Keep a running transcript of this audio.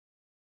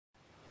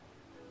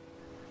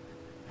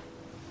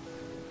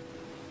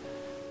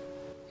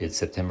It's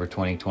September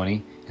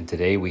 2020, and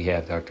today we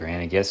have Dr.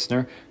 Anna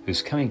Gessner,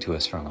 who's coming to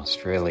us from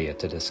Australia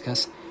to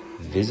discuss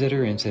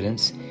visitor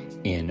incidents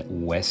in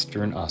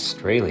Western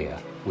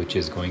Australia, which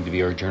is going to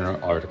be our journal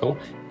article.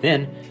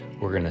 Then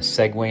we're going to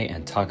segue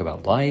and talk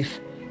about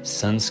life,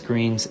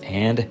 sunscreens,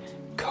 and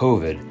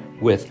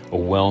COVID with a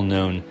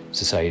well-known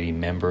society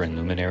member and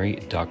luminary,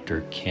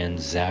 Dr. Ken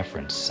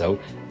Zafran. So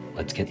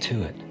let's get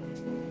to it.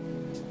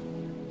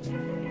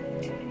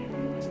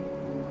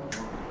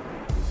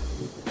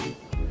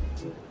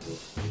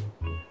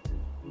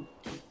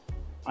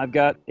 I've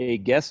got a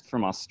guest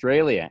from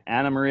Australia,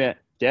 Anna Maria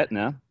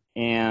Detna,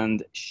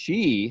 and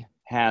she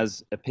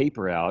has a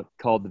paper out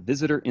called The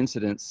Visitor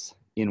Incidents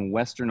in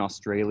Western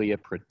Australia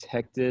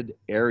Protected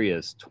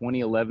Areas,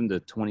 2011 to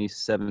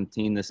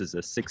 2017. This is a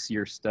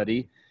 6-year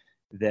study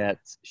that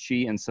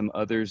she and some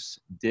others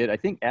did. I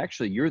think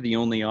actually you're the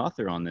only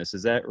author on this.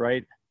 Is that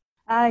right?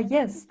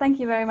 Yes, thank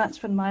you very much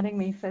for inviting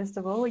me, first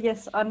of all.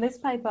 Yes, on this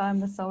paper,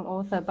 I'm the sole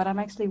author, but I'm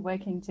actually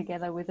working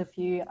together with a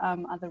few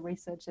other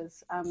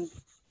researchers,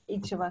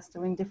 each of us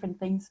doing different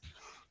things.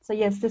 So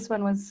yes, this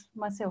one was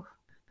myself.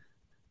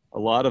 A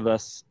lot of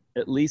us,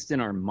 at least in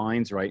our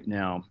minds right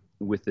now,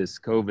 with this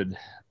COVID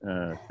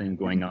thing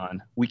going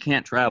on, we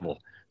can't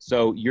travel.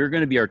 So you're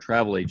going to be our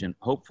travel agent.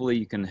 Hopefully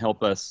you can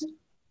help us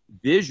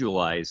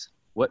visualize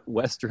what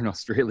Western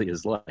Australia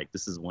is like.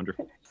 This is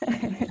wonderful.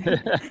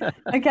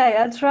 Okay,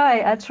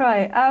 I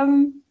try.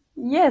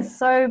 Yes,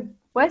 so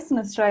Western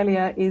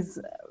Australia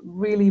is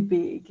really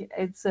big.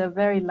 It's a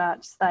very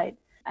large state,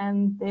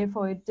 and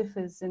therefore it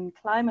differs in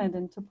climate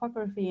and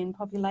topography and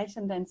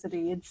population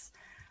density. It's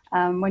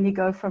when you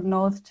go from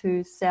north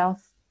to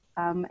south,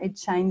 it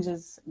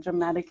changes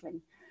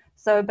dramatically.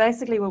 So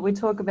basically what we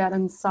talk about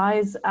in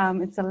size,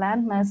 it's a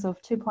landmass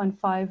of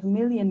 2.5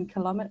 million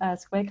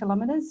square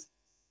kilometers,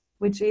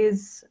 which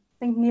is, I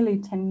think, nearly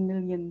 10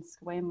 million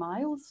square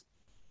miles.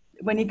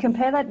 When you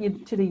compare that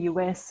to the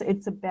US,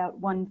 it's about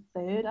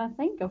 1/3, I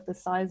think, of the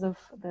size of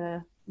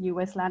the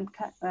US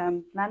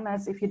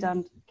landmass if you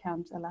don't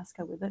count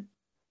Alaska with it.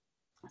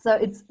 So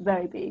it's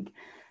very big.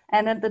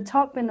 And at the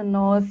top in the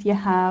north, you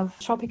have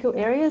tropical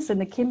areas in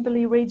the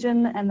Kimberley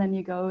region, and then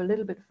you go a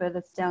little bit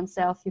further down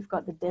south, you've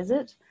got the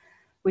desert,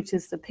 which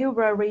is the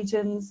Pilbara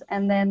regions,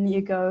 and then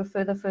you go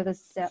further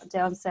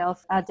down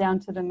south, down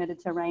to the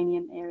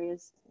Mediterranean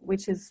areas,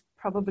 which is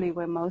probably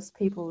where most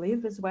people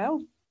live as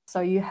well. So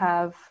you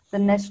have the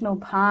national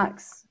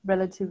parks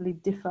relatively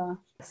differ.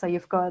 So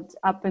you've got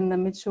up in the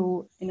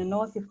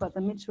north, you've got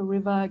the Mitchell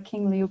River,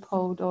 King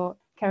Leopold or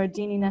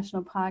Karijini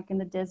National Park in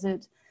the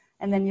desert.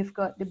 And then you've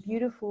got the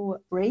beautiful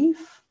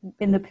reef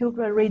in the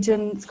Pilbara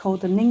region. It's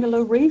called the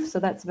Ningaloo Reef. So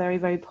that's very,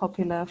 very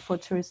popular for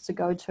tourists to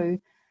go to.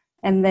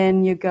 And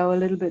then you go a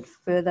little bit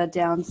further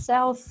down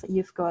south,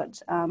 you've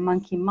got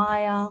Monkey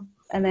Mia,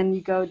 and then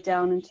you go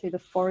down into the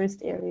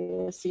forest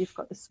area. So you've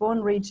got the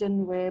Swan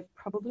region where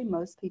probably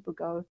most people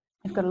go.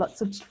 You've got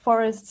lots of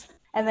forests,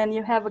 and then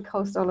you have a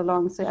coast all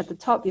along. So at the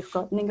top, you've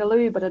got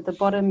Ningaloo, but at the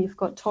bottom, you've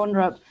got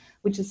Tornrup,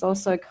 which is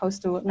also a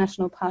coastal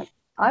national park.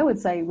 I would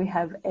say we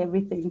have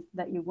everything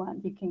that you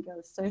want. You can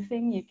go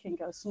surfing, you can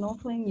go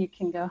snorkeling, you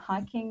can go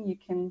hiking,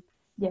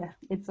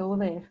 it's all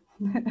there.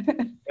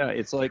 Yeah,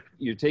 it's like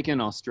you're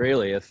taking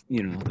Australia,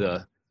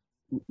 the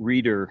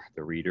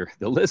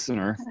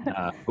listener.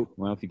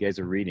 Well, if you guys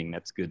are reading,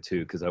 that's good too,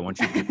 because I want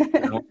you to read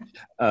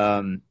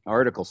the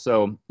article.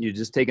 So you're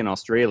just taking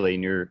Australia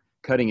and you're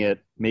cutting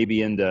it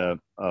maybe into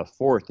a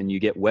fourth, and you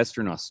get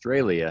Western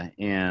Australia.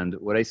 And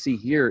what I see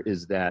here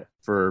is that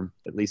for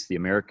at least the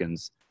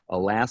Americans,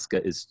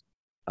 Alaska is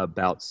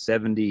about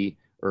 70%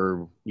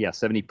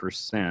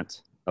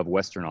 of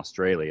Western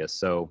Australia.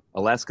 So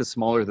Alaska's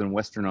smaller than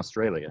Western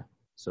Australia.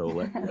 So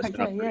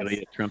Western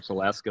Australia trumps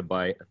Alaska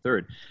by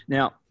 1/3.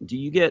 Now, do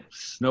you get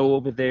snow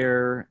over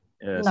there?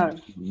 No.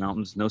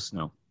 Mountains, no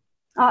snow.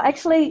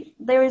 Actually,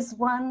 there is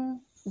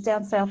one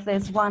down south.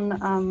 There's one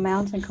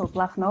mountain called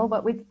Bluff Knoll,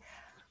 but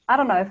I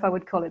don't know if I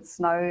would call it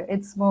snow.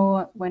 It's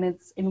more when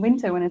it's in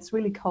winter, when it's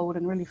really cold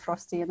and really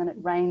frosty, and then it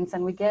rains,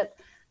 and we get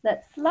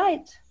that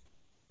slight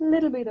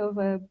little bit of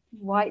a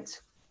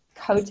white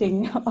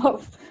coating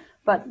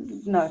but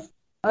no.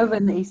 Over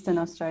in the Eastern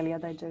Australia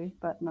they do,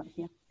 but not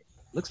here.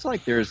 Looks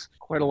like there's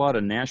quite a lot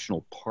of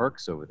national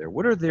parks over there.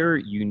 What are their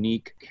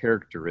unique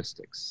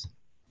characteristics?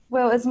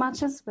 Well, as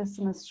much as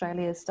Western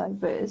Australia is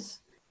diverse,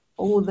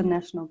 all the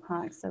national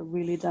parks are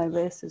really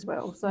diverse as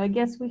well. So I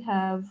guess we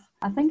have,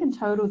 I think in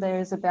total there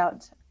is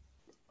about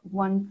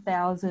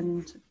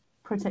 1,000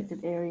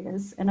 protected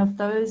areas, and of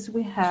those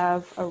we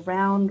have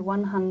around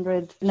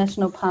 100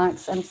 national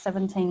parks and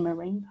 17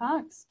 marine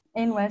parks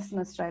in Western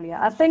Australia.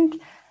 I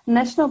think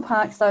national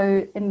parks,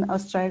 though, in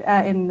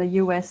Australia, in the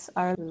US,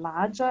 are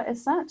larger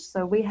as such.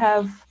 So we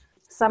have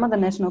some of the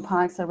national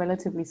parks are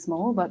relatively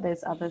small, but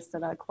there's others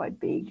that are quite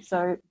big.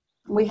 So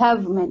we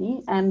have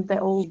many, and they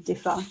all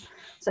differ.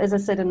 So as I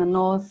said, in the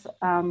north,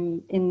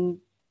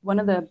 in one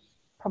of the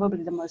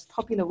probably the most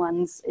popular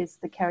ones is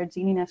the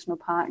Karijini National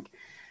Park.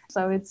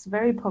 So it's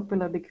very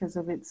popular because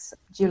of its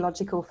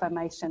geological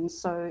formation.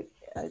 So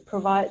it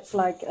provides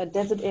like a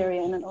desert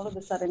area, and then all of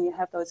a sudden you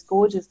have those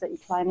gorges that you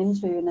climb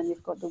into, and then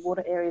you've got the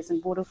water areas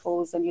and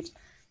waterfalls, and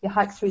you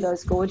hike through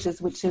those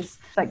gorges, which is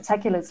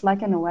spectacular. It's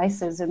like an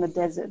oasis in the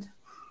desert.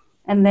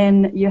 And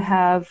then you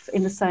have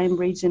in the same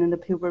region, in the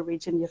Pilbara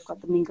region, you've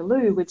got the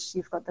Mingaloo, which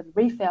you've got the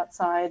reef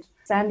outside,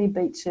 sandy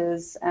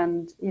beaches,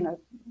 and, you know,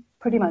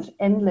 pretty much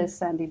endless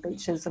sandy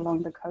beaches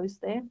along the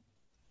coast there.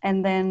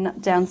 And then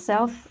down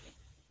south,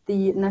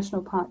 the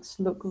national parks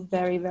look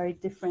very, very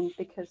different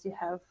because you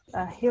have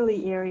a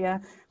hilly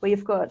area where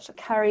you've got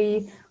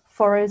karri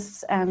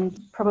forests, and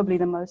probably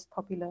the most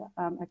popular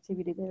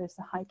activity there is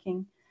the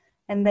hiking.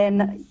 And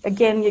then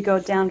again, you go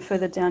down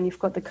further down, you've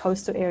got the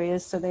coastal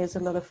areas. So there's a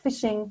lot of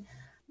fishing,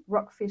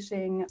 rock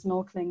fishing,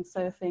 snorkeling,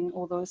 surfing,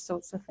 all those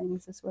sorts of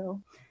things as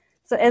well.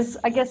 So as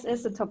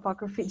the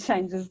topography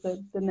changes,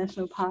 the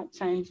national park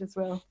change as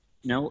well.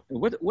 Now,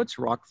 what's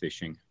rock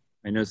fishing?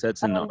 I noticed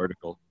that's in the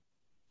article.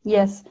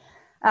 Yes.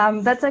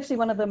 That's actually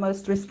one of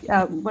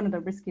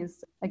the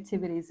riskiest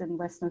activities in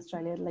Western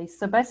Australia, at least.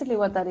 So basically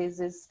what that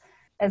is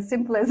as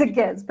simple as it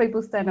gets.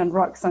 People stand on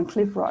rocks, on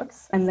cliff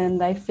rocks, and then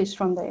they fish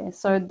from there.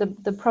 So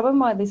the problem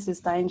why this is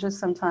dangerous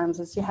sometimes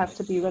is you have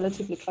to be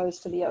relatively close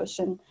to the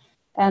ocean.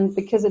 And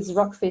because it's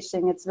rock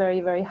fishing, it's very,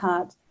 very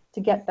hard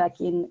to get back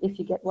in if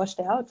you get washed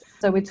out.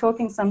 So we're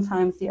talking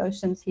sometimes the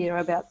oceans here are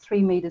about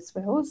 3 meter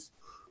swells.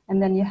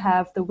 And then you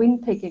have the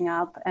wind picking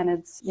up, and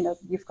it's, you know,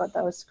 you've got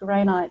those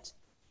granite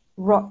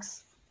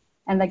rocks,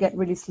 and they get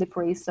really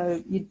slippery.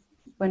 So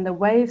when the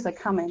waves are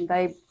coming,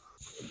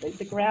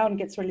 the ground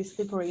gets really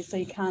slippery, so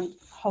you can't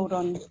hold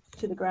on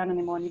to the ground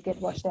anymore, and you get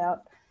washed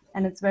out,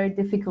 and it's very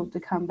difficult to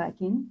come back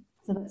in.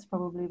 So that's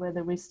probably where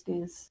the risk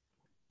is.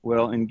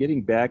 Well, and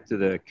getting back to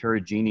the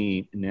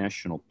Karijini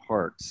National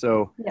Park.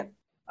 So yep.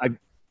 I've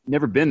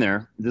never been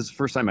there. This is the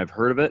first time I've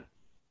heard of it.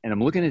 And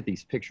I'm looking at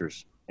these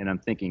pictures and I'm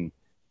thinking,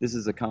 this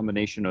is a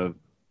combination of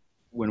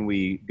when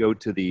we go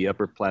to the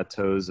upper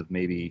plateaus of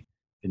maybe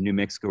in New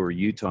Mexico or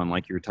Utah, and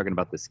like you were talking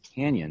about this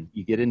canyon,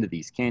 you get into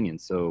these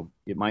canyons. So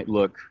it might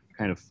look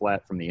kind of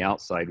flat from the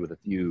outside with a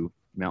few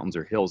mountains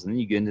or hills. And then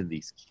you get into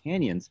these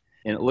canyons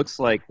and it looks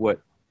like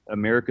what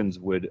Americans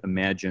would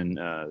imagine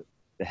the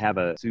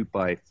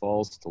Havasupai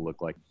Falls to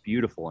look like.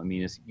 Beautiful. I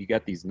mean, you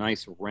got these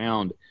nice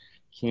round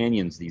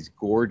canyons, these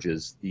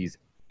gorges, these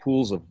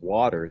pools of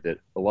water that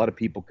a lot of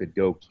people could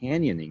go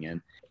canyoning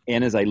in.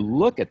 And as I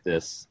look at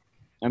this,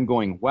 I'm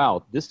going,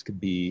 wow, this could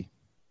be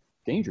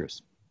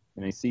dangerous.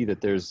 And I see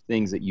that there's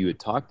things that you had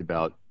talked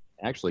about,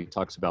 actually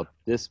talks about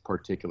this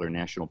particular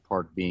national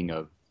park being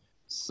of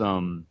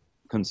some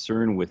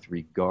concern with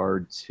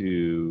regard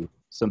to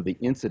some of the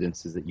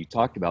incidences that you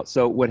talked about.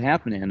 So what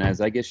happened, and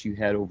as I guess you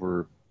had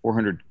over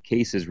 400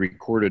 cases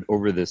recorded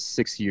over the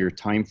 6-year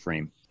time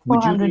frame.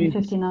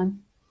 459.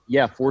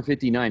 Yeah,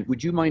 459.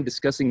 Would you mind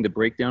discussing the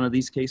breakdown of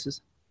these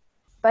cases?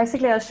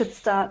 Basically, I should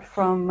start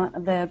from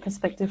the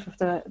perspective of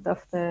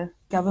the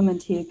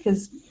government here,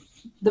 because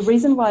the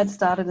reason why it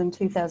started in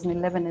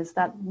 2011 is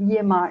that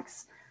year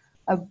marks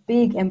a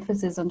big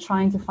emphasis on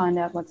trying to find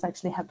out what's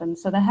actually happened.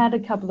 So they had a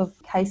couple of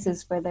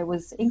cases where there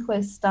was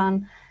inquests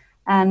done,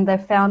 and they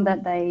found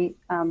that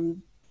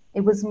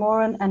it was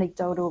more an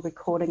anecdotal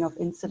recording of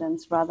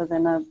incidents rather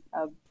than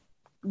a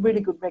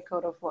really good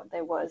record of what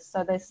there was.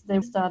 So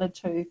they started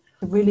to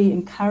really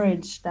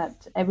encourage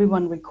that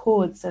everyone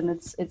records, and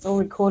it's all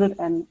recorded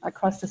and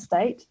across the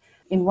state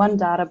in one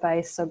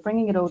database. So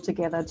bringing it all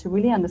together to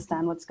really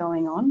understand what's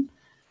going on.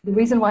 The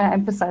reason why I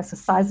emphasize the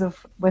size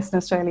of Western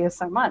Australia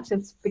so much,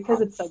 it's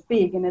because it's so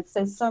big and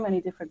there's so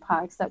many different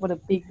parks. That was a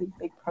big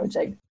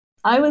project.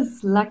 I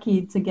was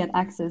lucky to get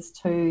access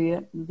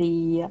to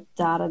the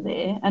data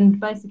there and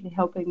basically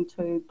helping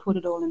to put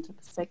it all into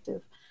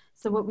perspective.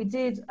 So what we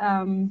did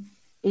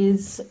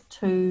is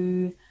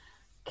to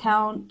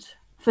count,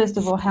 first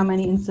of all, how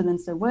many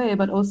incidents there were,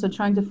 but also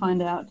trying to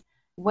find out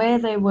where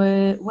they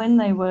were, when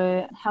they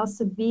were, how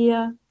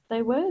severe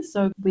they were.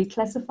 So we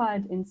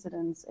classified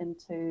incidents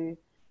into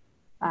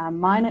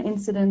minor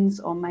incidents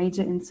or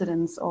major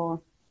incidents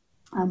or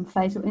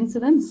fatal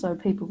incidents, so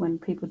when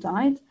people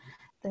died.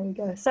 There we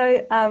go.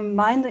 So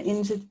minor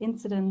injured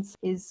incidents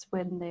is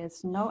when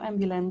there's no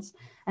ambulance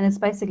and it's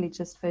basically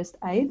just first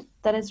aid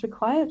that is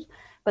required.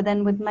 But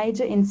then with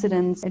major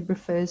incidents, it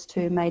refers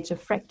to major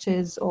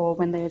fractures or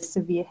when there's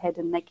severe head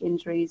and neck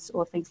injuries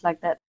or things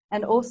like that.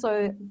 And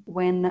also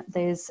when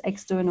there's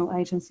external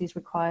agencies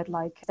required,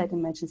 like state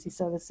emergency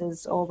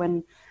services, or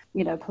when,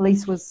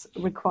 police was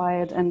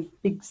required and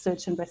big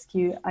search and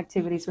rescue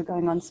activities were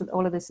going on. So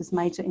all of this is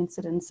major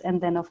incidents.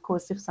 And then, of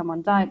course, if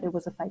someone died, it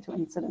was a fatal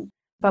incident.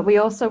 But we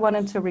also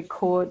wanted to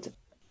record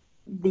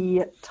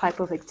the type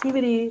of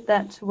activity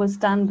that was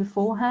done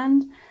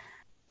beforehand,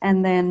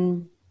 and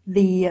then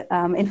the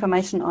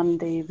information on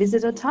the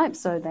visitor type,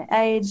 so the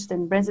age,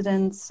 then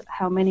residents,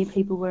 how many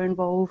people were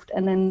involved,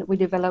 and then we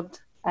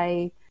developed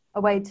a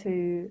way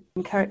to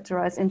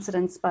characterize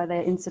incidents by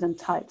their incident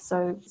type.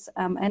 So it's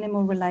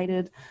animal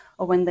related,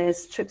 or when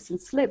there's trips and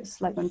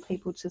slips, like when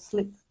people just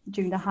slip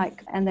during the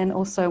hike, and then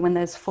also when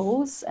there's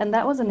falls. And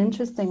that was an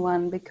interesting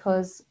one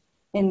because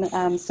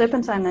In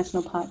Serpentine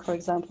National Park, for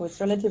example,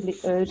 it's relatively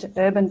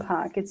urban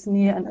park. It's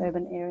near an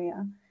urban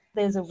area.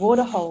 There's a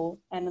water hole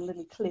and a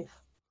little cliff,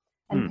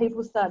 and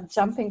people start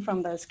jumping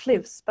from those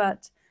cliffs.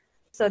 But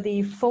so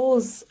the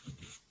falls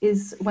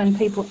is when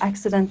people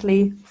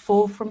accidentally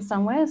fall from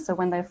somewhere. So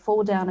when they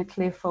fall down a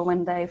cliff, or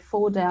when they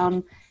fall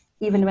down,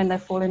 even when they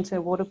fall into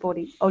a water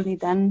body, only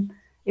then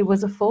it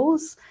was a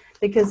falls.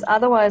 Because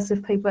otherwise,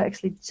 if people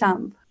actually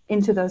jump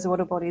into those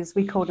water bodies,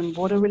 we call them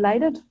water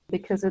related,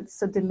 because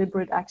it's a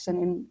deliberate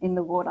action in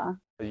the water.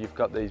 You've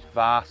got these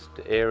vast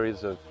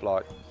areas of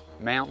like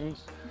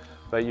mountains,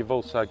 but you've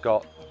also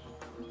got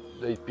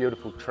these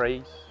beautiful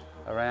trees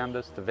around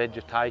us, the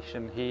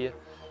vegetation here.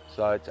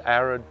 So it's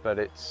arid, but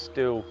it's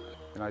still,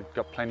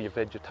 got plenty of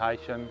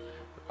vegetation,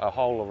 a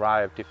whole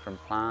array of different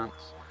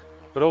plants.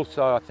 But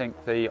also I think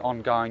the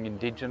ongoing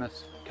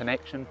Indigenous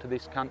connection to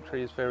this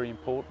country is very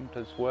important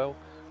as well,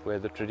 where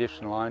the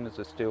traditional owners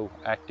are still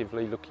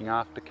actively looking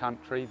after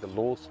country, the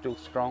law's still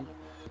strong.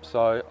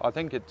 So I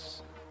think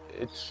it's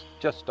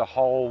just a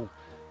whole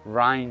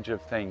range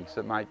of things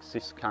that makes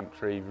this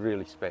country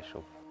really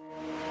special.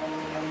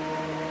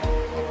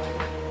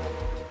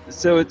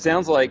 So it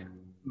sounds like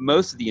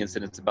most of the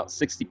incidents, about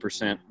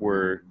 60%,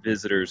 were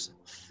visitors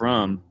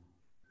from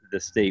the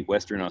state,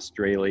 Western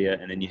Australia,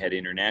 and then you had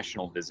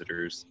international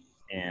visitors,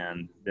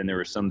 and then there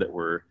were some that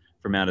were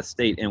from out of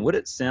state. And what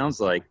it sounds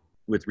like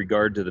with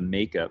regard to the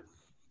makeup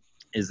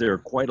is there are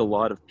quite a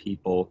lot of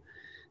people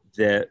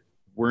that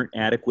weren't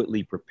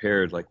adequately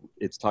prepared. Like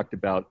it's talked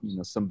about,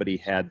 somebody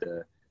had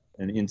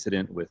an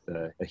incident with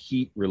a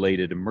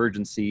heat-related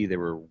emergency. There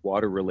were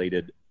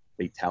water-related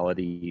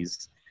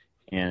fatalities,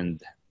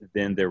 and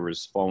then there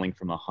was falling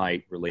from a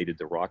height related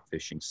to rock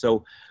fishing.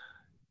 So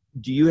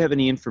do you have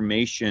any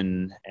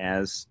information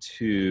as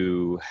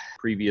to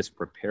previous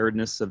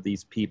preparedness of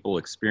these people,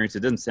 experience? It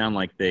doesn't sound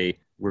like they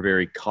were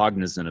very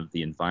cognizant of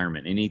the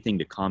environment. Anything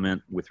to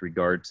comment with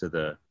regard to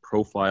the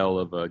profile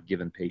of a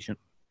given patient?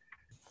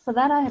 For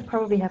that, I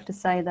probably have to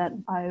say that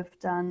I've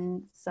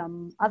done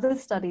some other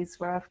studies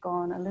where I've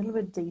gone a little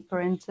bit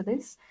deeper into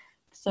this.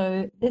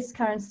 So this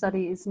current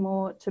study is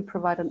more to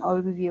provide an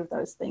overview of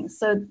those things.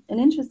 So an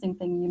interesting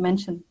thing you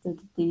mentioned, that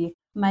the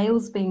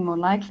males being more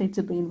likely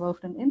to be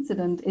involved in an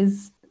incident,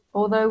 is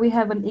although we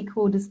have an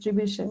equal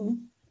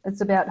distribution,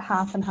 it's about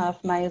half and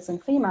half males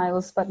and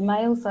females, but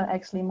males are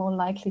actually more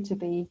likely to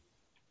be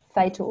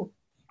fatal.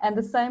 And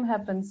the same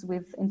happens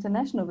with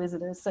international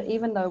visitors. So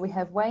even though we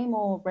have way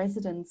more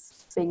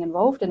residents being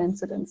involved in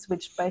incidents,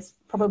 which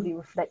probably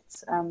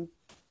reflects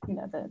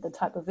the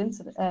type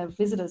of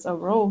visitors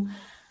overall,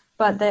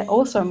 but they're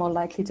also more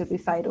likely to be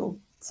fatal.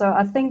 So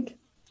I think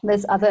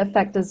there's other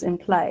factors in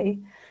play.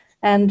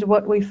 And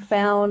what we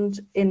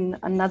found in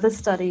another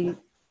study,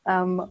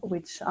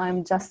 which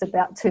I'm just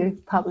about to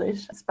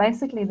publish, is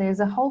basically there's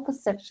a whole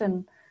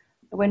perception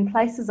when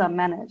places are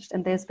managed,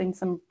 and there's been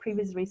some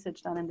previous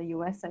research done in the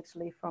US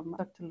actually from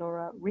Dr.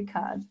 Laura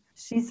Rickard.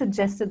 She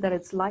suggested that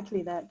it's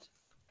likely that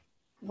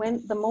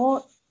when the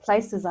more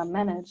places are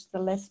managed, the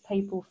less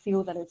people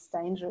feel that it's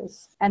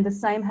dangerous. And the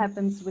same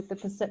happens with the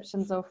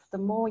perceptions of the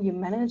more you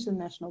manage the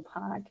national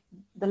park,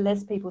 the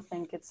less people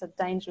think it's a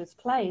dangerous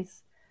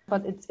place.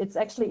 But it's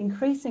actually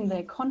increasing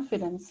their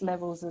confidence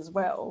levels as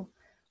well,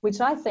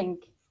 which I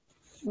think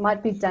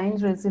might be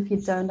dangerous if you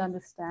don't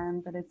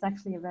understand that it's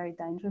actually a very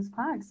dangerous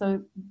park.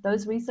 So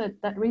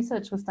that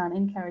research was done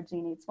in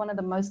Karijini. It's one of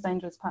the most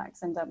dangerous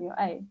parks in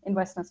WA, in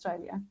Western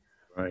Australia.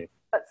 Right.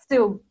 But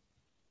still,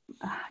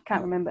 I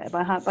can't remember it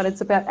by heart, but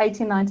it's about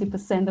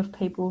 80-90% of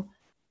people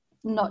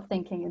not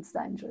thinking it's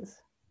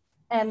dangerous.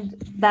 And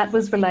that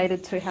was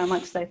related to how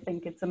much they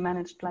think it's a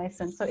managed place.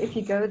 And so if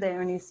you go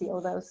there and you see all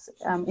those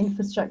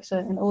infrastructure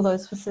and all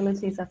those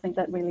facilities, I think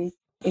that really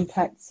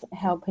impacts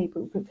how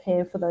people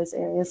prepare for those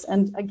areas.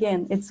 And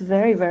again, it's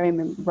very, very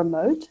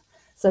remote.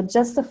 So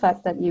just the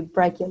fact that you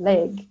break your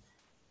leg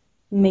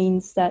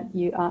means that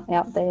you are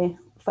out there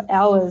for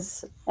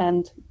hours.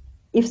 And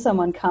if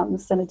someone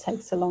comes, then it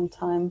takes a long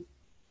time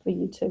for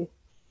you to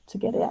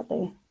get out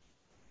there.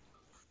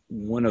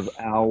 One of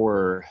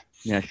our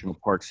national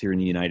parks here in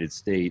the United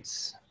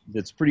States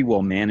that's pretty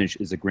well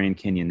managed is the Grand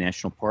Canyon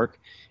National Park.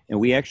 And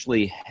we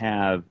actually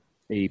have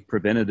a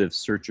preventative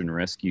search and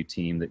rescue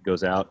team that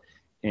goes out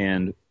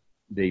and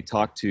they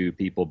talk to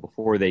people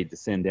before they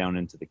descend down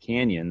into the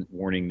canyon,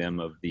 warning them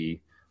of the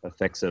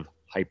effects of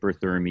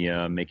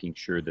hyperthermia, making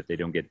sure that they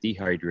don't get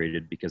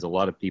dehydrated, because a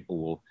lot of people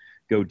will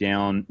go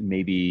down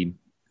maybe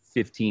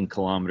 15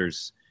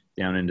 kilometers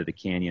down into the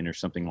canyon or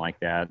something like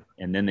that.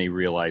 And then they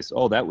realize,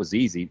 oh, that was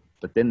easy,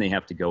 but then they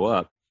have to go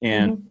up.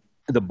 And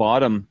the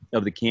bottom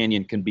of the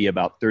canyon can be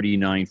about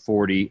 39,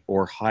 40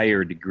 or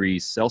higher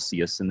degrees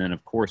Celsius. And then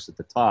of course at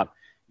the top,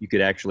 you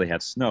could actually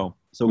have snow.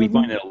 So we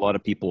find that a lot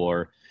of people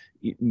are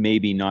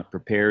maybe not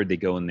prepared. They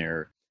go in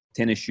their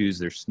tennis shoes,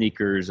 their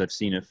sneakers. I've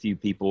seen a few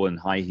people in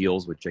high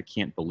heels, which I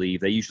can't believe.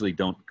 They usually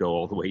don't go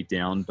all the way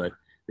down, but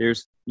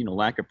there's,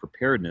 lack of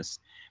preparedness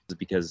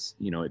because,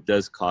 it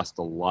does cost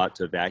a lot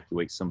to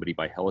evacuate somebody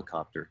by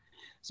helicopter.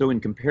 So in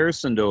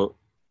comparison to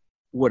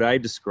what I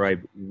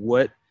described,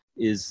 what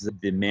is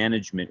the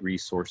management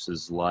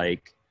resources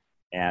like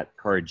at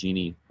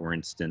Karijini, for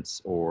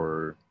instance,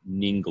 or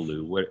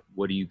Ningaloo?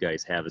 What do you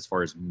guys have as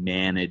far as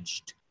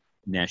managed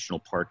national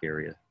park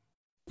area?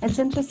 It's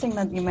interesting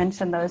that you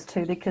mentioned those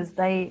two because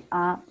they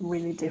are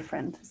really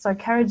different. So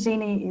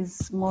Karijini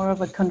is more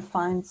of a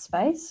confined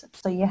space.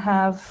 So you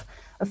have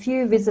a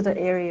few visitor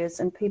areas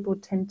and people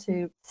tend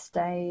to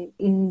stay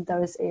in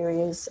those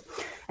areas.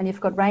 And you've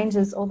got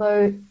rangers,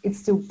 although it's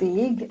still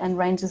big and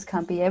rangers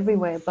can't be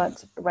everywhere,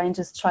 but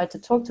rangers try to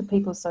talk to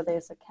people. So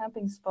there's a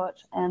camping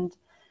spot, and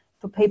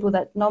for people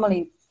that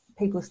normally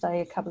people stay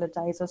a couple of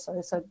days or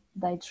so, so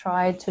they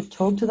try to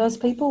talk to those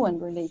people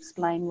and really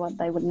explain what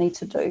they would need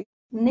to do.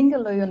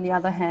 Ningaloo, on the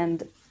other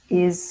hand,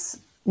 is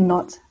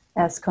not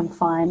as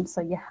confined.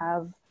 So you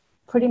have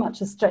pretty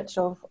much a stretch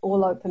of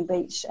all open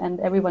beach and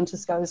everyone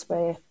just goes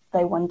where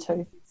they want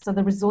to. So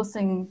the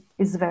resourcing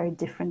is very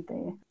different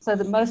there. So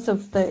that most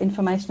of the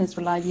information is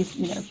relied, if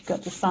you've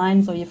got the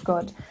signs or you've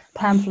got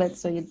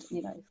pamphlets or,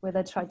 where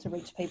they try to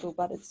reach people,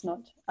 but it's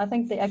not. I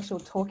think the actual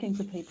talking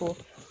to people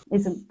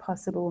isn't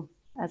possible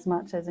as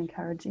much as in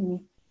Karijini.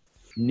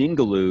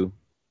 Ningaloo,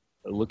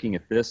 looking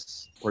at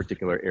this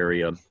particular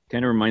area,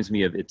 kind of reminds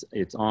me of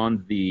it's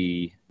on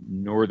the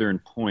northern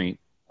point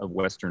of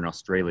Western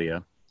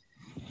Australia,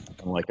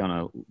 like on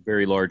a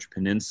very large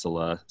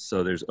peninsula.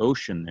 So there's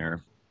ocean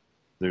there.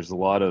 There's a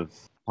lot of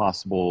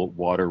possible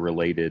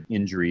water-related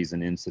injuries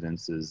and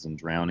incidences and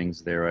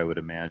drownings there, I would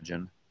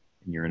imagine.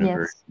 And you're in a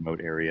very remote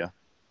area.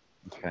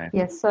 Okay.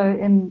 Yes, so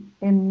in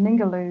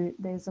Ningaloo,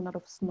 there's a lot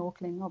of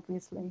snorkeling,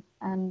 obviously.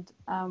 And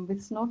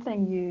with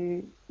snorkeling,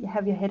 you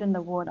have your head in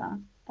the water,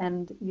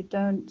 and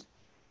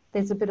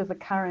there's a bit of a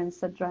current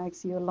that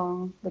drags you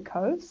along the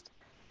coast,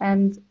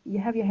 and you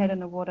have your head in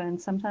the water, and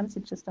sometimes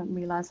you just don't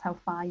realize how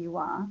far you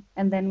are.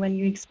 And then when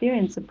you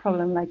experience a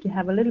problem, like you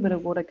have a little bit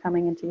of water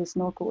coming into your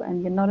snorkel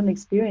and you're not an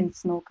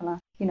experienced snorkeler,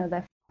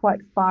 they're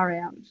quite far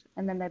out,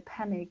 and then they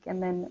panic.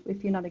 And then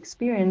if you're not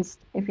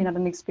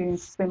an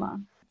experienced swimmer,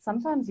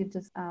 sometimes you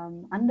just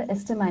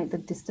underestimate the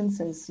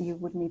distances you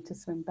would need to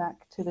swim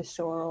back to the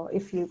shore, or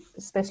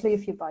especially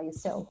if you're by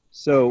yourself.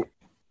 So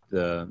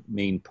the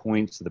main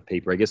points of the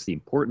paper, I guess the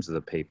importance of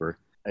the paper,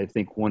 I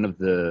think one of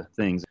the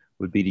things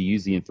would be to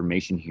use the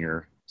information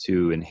here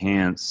to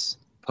enhance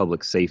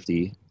public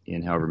safety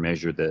in however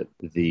measure that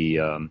the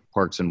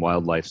Parks and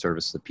Wildlife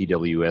Service, the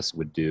PWS,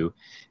 would do.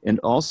 And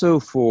also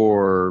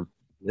for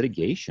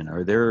litigation.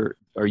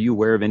 Are you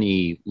aware of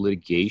any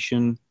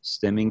litigation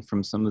stemming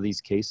from some of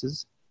these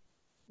cases?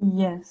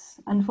 Yes,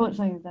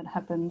 unfortunately that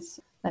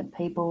happens, that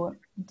people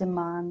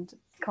demand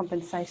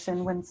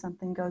compensation when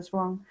something goes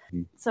wrong.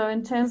 So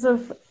in terms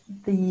of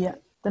the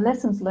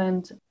lessons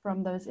learned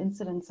from those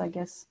incidents, I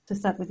guess, to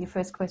start with your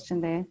first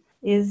question there,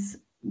 is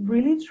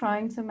really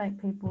trying to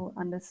make people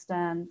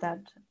understand that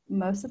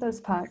most of those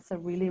parks are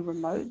really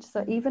remote.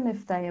 So even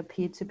if they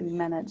appear to be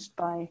managed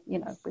by,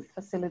 with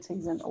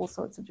facilities and all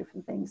sorts of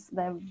different things,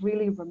 they're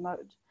really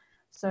remote.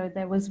 So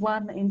there was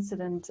one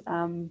incident,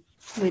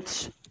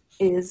 which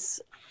is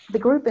the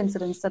group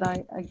incidents that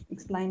I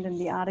explained in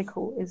the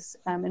article, is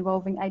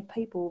involving 8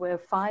 people, where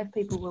 5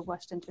 people were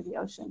washed into the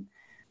ocean.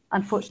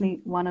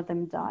 Unfortunately, one of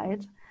them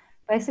died.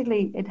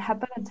 Basically, it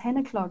happened at 10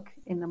 o'clock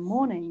in the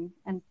morning,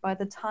 and by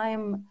the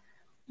time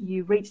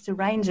you reach the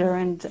ranger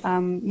and,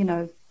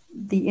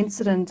 the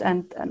incident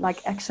and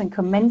action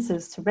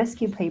commences to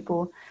rescue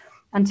people,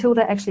 until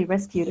they're actually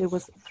rescued, it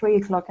was 3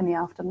 o'clock in the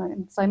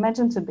afternoon. So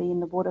imagine to be in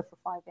the water for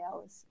 5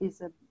 hours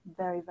is a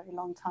very, very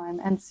long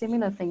time. And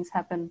similar things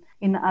happen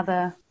in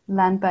other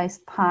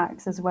land-based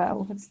parks as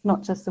well. It's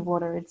not just the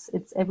water, it's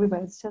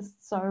everywhere. It's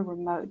just so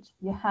remote.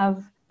 You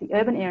have the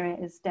urban area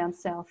is down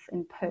south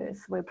in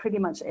Perth, where pretty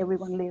much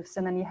everyone lives.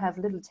 And then you have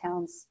little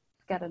towns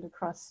scattered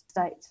across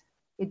state.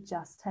 It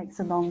just takes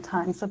a long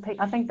time. So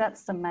I think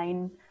that's the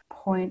main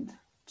point,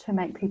 to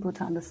make people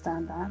to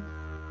understand that.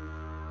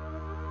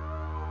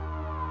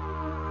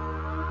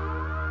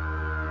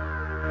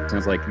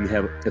 Sounds like you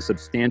have a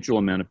substantial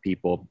amount of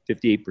people,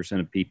 58%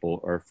 of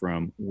people are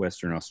from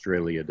Western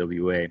Australia,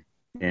 WA,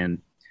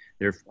 and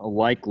they're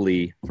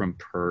likely from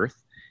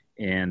Perth.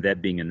 And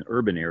that being an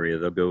urban area,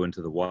 they'll go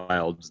into the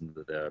wilds,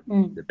 into the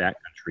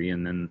backcountry,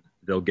 and then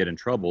they'll get in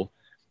trouble.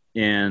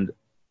 And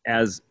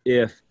as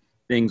if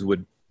things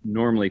would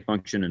normally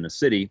function in a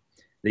city,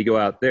 they go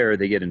out there,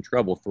 they get in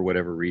trouble for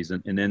whatever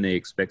reason, and then they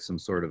expect some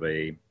sort of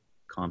a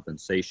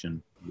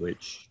compensation,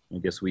 which I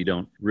guess we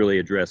don't really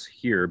address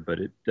here, but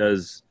it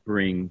does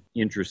bring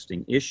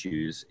interesting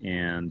issues.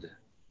 And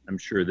I'm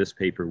sure this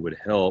paper would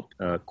help.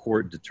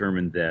 Court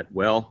determined that,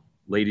 well,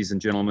 ladies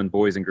and gentlemen,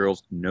 boys and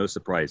girls, no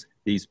surprise,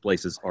 these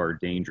places are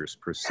dangerous.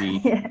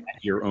 Proceed at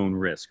your own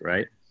risk,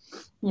 right?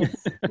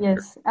 Yes,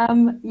 yes.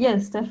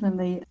 Yes,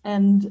 definitely.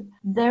 And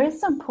there is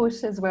some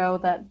push as well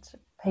that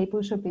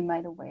people should be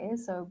made aware.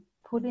 So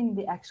putting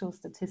the actual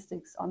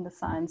statistics on the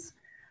signs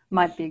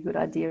might be a good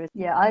idea.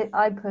 Yeah,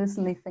 I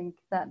personally think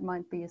that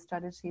might be a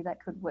strategy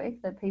that could work,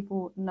 that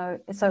people know.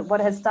 So what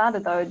has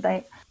started though,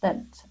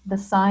 that the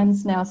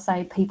signs now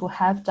say people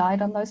have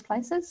died on those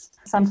places.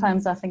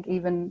 Sometimes I think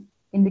even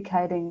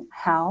indicating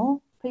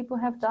how people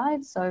have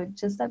died. So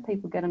just that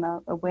people get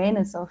an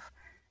awareness of,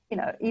 you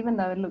know, even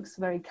though it looks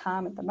very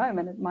calm at the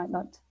moment, it might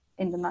not,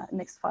 in the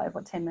next 5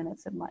 or 10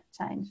 minutes, it might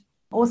change.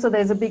 Also,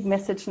 there's a big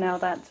message now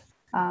that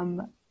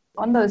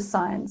on those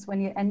signs,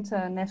 when you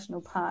enter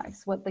national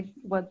parks, what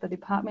the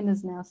department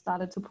has now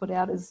started to put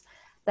out is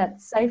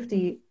that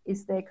safety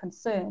is their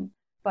concern,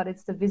 but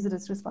it's the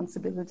visitor's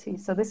responsibility.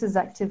 So this is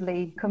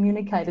actively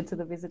communicated to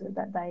the visitor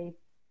that they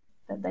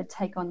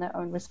take on their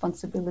own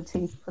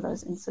responsibility for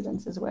those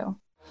incidents as well.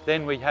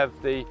 Then we have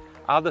the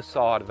other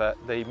side of it,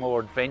 the more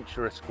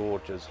adventurous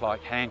gorges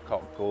like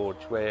Hancock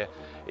Gorge, where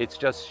it's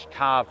just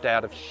carved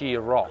out of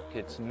sheer rock.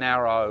 It's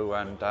narrow,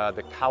 and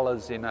the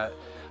colours in it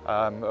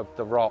of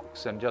the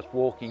rocks, and just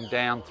walking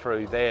down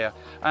through there,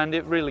 and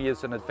it really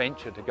is an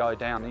adventure to go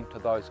down into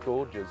those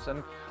gorges,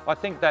 and I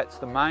think that's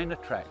the main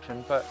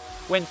attraction. But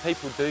when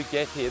people do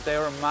get here,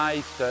 they're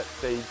amazed at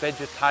the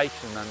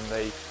vegetation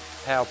and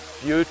how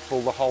beautiful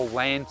the whole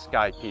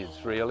landscape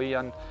is, really,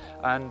 and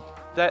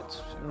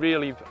that's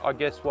really, I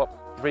guess,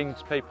 what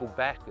brings people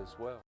back as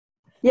well.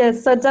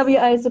 Yes, so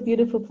WA is a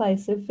beautiful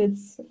place. If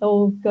it's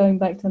all going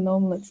back to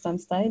normal at some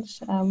stage,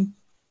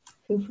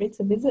 feel free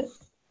to visit.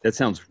 That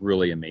sounds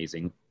really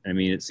amazing. I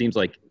mean, it seems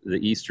like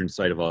the eastern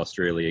side of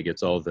Australia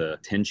gets all the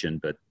attention,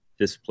 but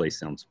this place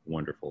sounds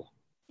wonderful.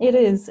 It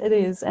is,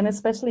 and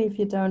especially if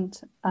you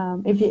don't,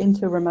 if you're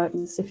into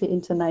remoteness, if you're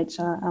into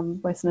nature,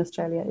 Western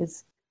Australia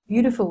is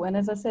beautiful. And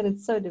as I said,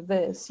 it's so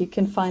diverse. You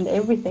can find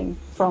everything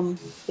from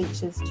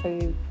beaches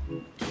to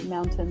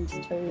mountains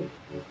to...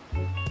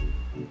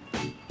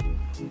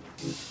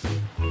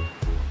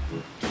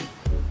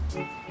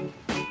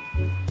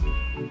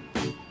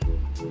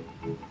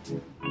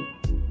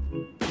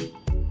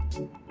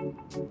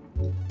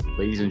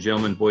 Ladies and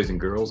gentlemen, boys and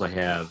girls, I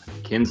have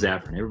Ken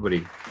Zafran.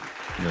 Everybody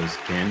knows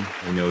Ken.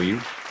 They know you.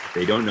 If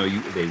they don't know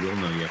you, they will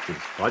know you after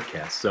this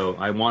podcast. So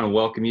I want to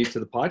welcome you to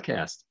the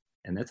podcast.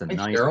 And that's a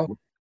nice... Cheryl.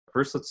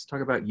 First, let's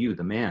talk about you,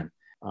 the man.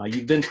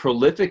 You've been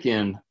prolific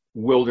in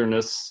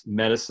wilderness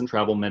medicine,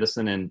 travel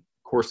medicine, and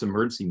of course,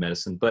 emergency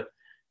medicine. But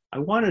I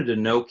wanted to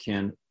know,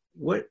 Ken,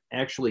 what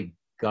actually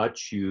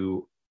got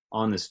you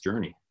on this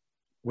journey?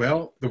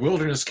 Well, the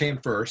wilderness came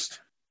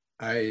first.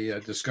 I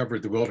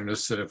discovered the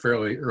wilderness at a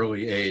fairly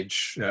early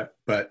age,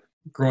 but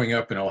growing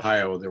up in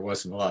Ohio, there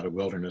wasn't a lot of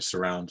wilderness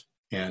around.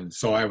 And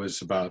so I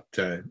was about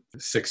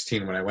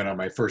 16 when I went on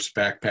my first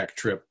backpack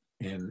trip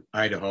in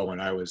Idaho,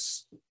 and I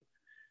was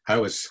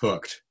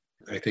hooked.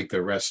 I think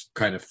the rest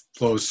kind of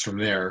flows from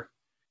there.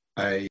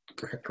 I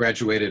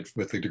graduated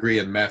with a degree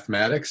in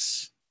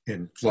mathematics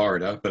in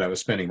Florida, but I was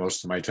spending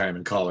most of my time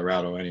in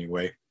Colorado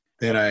anyway.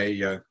 Then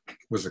I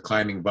was a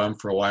climbing bum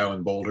for a while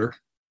in Boulder,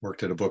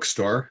 worked at a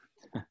bookstore,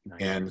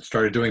 and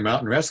started doing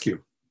mountain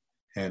rescue.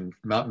 And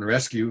mountain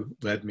rescue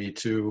led me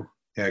to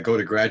go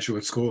to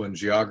graduate school in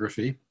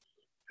geography.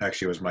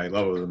 Actually, it was my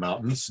love of the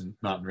mountains, and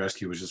mountain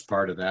rescue was just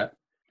part of that.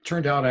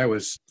 Turned out I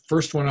was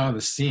first one on the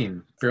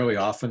scene fairly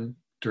often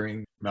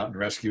during mountain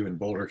rescue in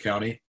Boulder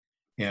County,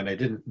 and I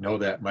didn't know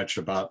that much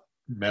about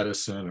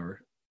medicine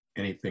or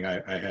anything.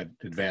 I had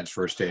advanced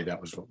first aid.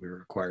 That was what we were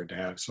required to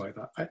have. So I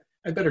thought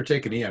I better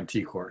take an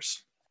EMT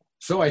course.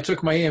 So I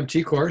took my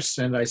EMT course,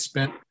 and I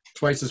spent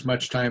twice as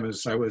much time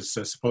as I was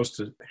supposed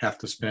to have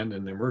to spend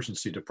in the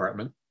emergency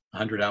department,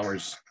 100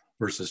 hours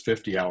versus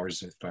 50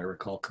 hours, if I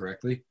recall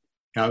correctly.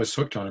 I was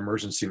hooked on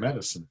emergency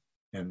medicine,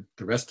 and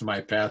the rest of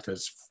my path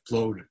has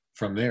flowed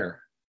from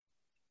there.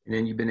 And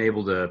then you've been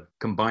able to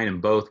combine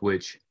them both,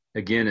 which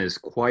again is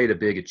quite a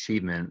big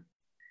achievement.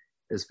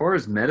 As far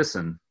as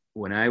medicine,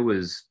 when I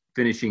was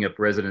finishing up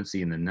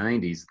residency in the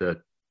 90s,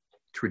 the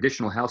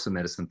traditional house of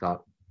medicine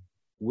thought,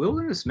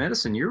 wilderness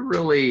medicine, you're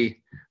really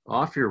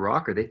off your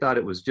rocker. They thought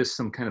it was just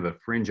some kind of a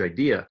fringe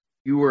idea.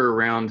 You were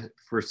around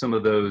for some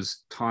of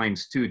those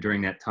times too,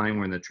 during that time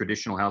when the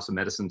traditional house of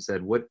medicine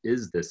said, what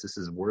is this? This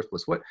is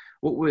worthless. What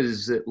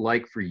was it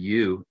like for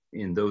you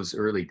in those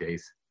early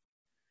days?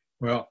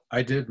 Well,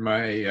 I did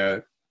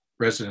my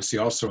residency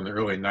also in the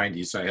early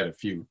 90s. I had a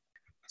few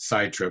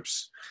side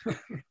trips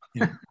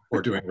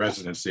for doing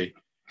residency.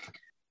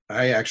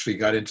 I actually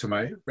got into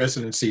my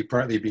residency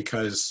partly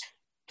because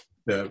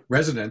the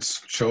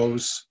residents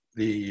chose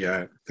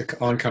the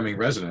oncoming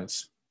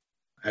residents.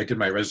 I did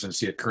my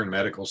residency at Kern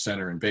Medical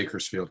Center in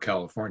Bakersfield,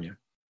 California.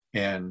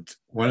 And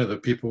one of the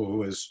people who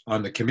was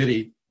on the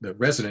committee, the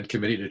resident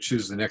committee to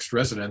choose the next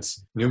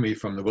residents, knew me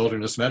from the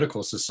Wilderness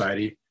Medical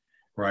Society,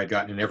 where I'd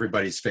gotten in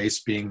everybody's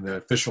face being the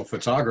official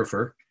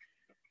photographer.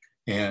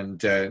 And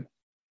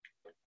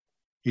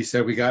he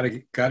said, we got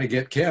to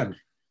get Ken.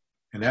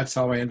 And that's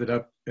how I ended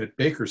up at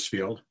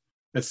Bakersfield.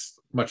 It's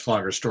a much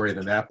longer story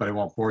than that, but I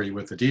won't bore you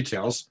with the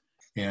details.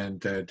 And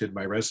did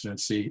my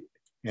residency.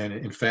 And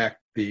in fact,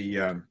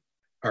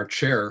 our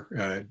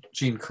chair,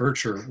 Gene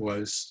Kircher,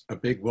 was a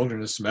big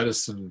wilderness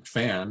medicine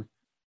fan.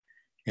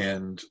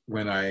 And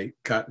when I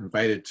got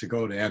invited to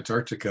go to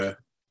Antarctica,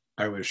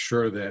 I was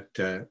sure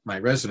that my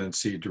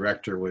residency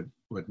director would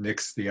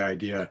nix the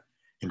idea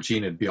and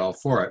Gene would be all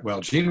for it. Well,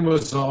 Gene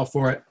was all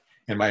for it.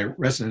 And my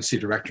residency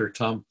director,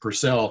 Tom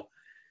Purcell,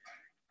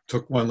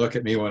 took one look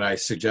at me when I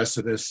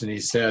suggested this, and he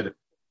said,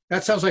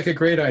 "That sounds like a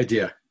great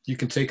idea. You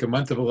can take a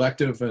month of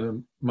elective and a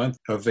month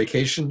of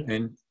vacation,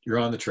 and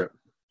you're on the trip."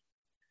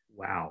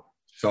 Wow.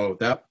 So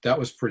that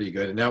was pretty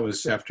good. And that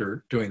was after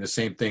doing the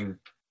same thing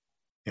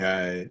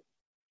the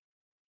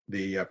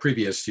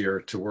previous year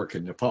to work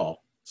in Nepal.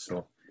 So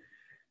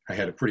I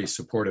had a pretty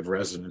supportive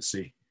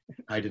residency.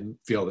 I didn't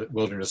feel that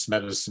wilderness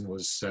medicine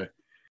was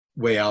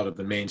way out of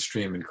the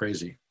mainstream and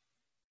crazy.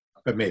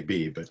 It may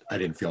be, but I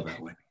didn't feel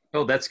that way.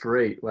 Oh, that's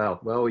great. Wow.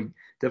 Well, we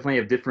definitely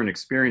have different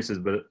experiences,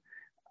 but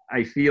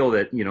I feel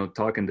that,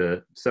 talking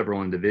to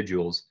several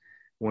individuals,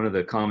 one of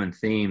the common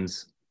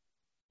themes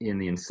in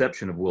the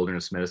inception of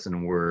wilderness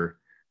medicine were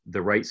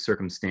the right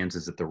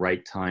circumstances at the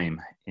right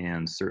time,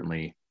 and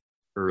certainly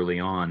early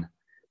on.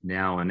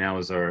 Now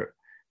as our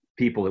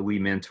people that we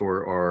mentor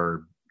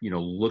are,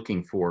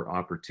 looking for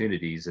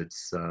opportunities,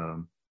 it's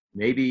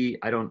maybe,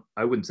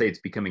 I wouldn't say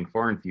it's becoming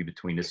far and few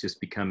between. It's just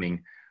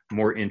becoming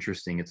more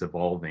interesting. It's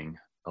evolving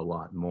a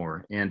lot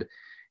more. And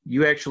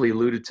you actually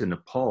alluded to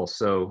Nepal.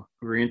 So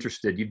we're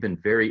interested. You've been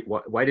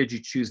why did you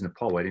choose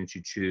Nepal? Why didn't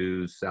you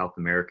choose South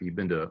America? You've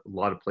been to a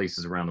lot of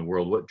places around the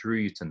world. What drew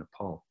you to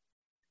Nepal?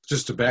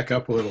 Just to back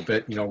up a little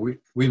bit,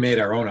 we made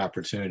our own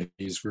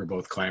opportunities. We're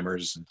both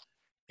climbers,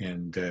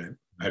 and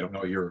I don't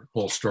know your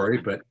whole story,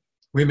 but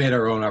we made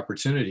our own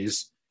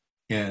opportunities.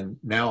 And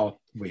now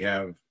we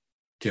have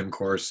DIM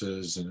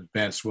courses and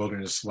advanced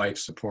wilderness life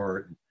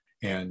support.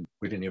 And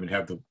we didn't even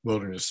have the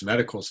Wilderness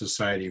Medical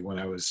Society when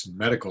I was in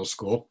medical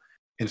school.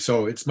 And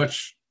so it's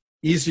much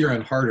easier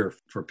and harder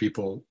for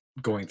people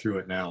going through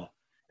it now.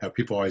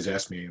 People always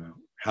ask me,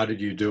 how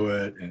did you do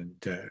it? And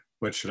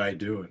what should I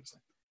do? And it's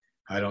like,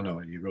 I don't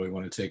know. You really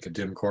want to take a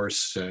DIM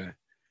course? And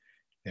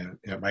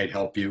it might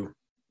help you.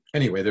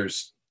 Anyway,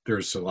 there's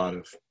a lot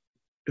of,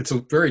 it's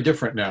very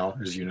different now,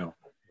 as you know.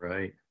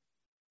 Right.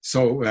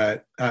 So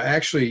I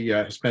actually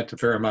spent a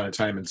fair amount of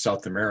time in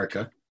South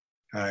America.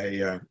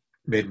 I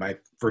made my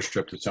first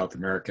trip to South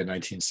America in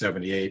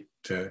 1978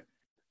 to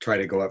try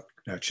to go up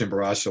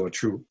Chimborazo, a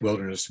true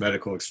wilderness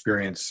medical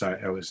experience.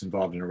 I was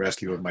involved in a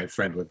rescue of my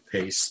friend with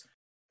PACE.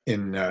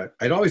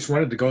 I'd always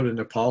wanted to go to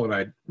Nepal, and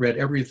I'd read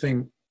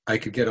everything I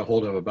could get a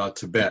hold of about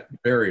Tibet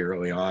very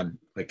early on,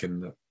 like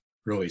in the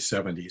early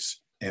 70s.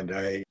 And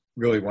I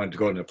really wanted to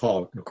go to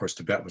Nepal. And of course,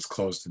 Tibet was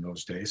closed in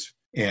those days.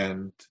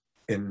 And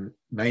in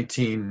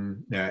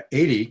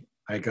 1980,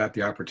 I got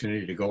the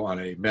opportunity to go on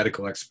a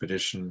medical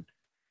expedition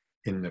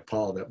in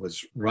Nepal that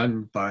was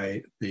run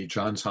by the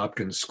Johns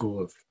Hopkins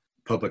School of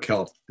Public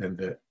Health. And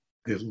the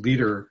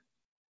leader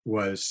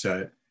was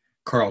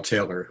Carl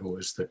Taylor, who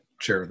was the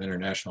chair of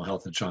international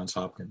health at Johns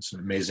Hopkins,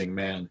 an amazing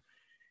man.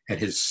 And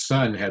his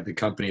son had the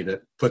company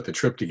that put the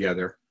trip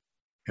together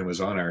and was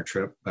on our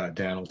trip,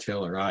 Daniel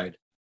Taylor-Ide.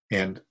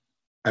 And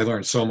I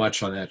learned so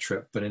much on that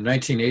trip. But in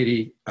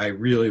 1980, I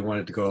really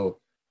wanted to go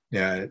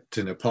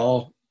to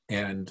Nepal.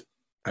 And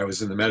I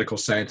was in the medical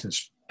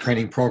science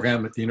training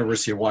program at the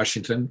University of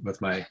Washington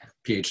with my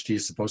PhD,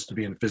 supposed to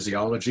be in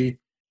physiology.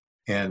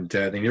 And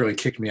they nearly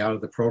kicked me out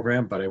of the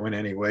program, but I went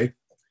anyway.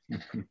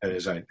 That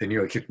is, they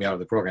nearly kicked me out of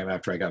the program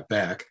after I got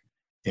back.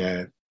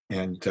 And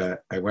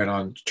I went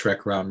on to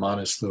trek around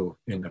Manaslu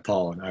in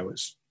Nepal, and I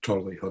was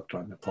totally hooked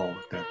on Nepal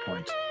at that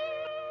point.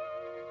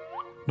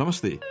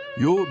 नमस्ते,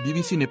 यो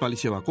BBC Nepali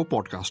सेवाको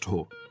podcast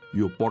हो।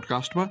 यो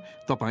पडकास्टमा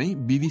तपाई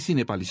BBC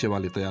Nepali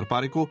सेवाले तयार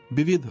पारेको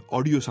विविध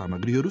audio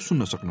सामग्रीहरू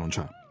सुन्न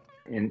सक्नुहुन्छ।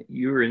 And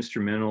you were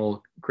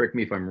instrumental, correct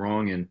me if I'm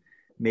wrong, in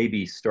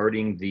maybe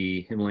starting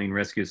the Himalayan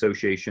Rescue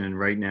Association, and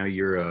right now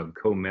you're a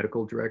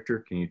co-medical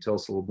director. Can you tell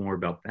us a little more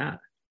about that?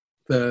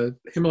 The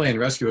Himalayan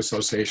Rescue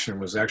Association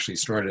was actually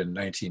started in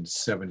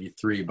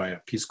 1973 by a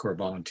Peace Corps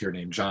volunteer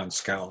named John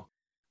Scow.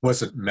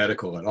 Wasn't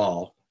medical at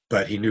all,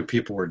 but he knew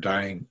people were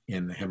dying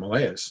in the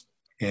Himalayas.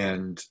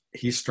 And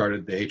he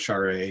started the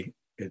HRA.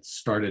 It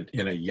started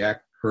in a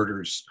yak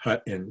herder's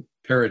hut in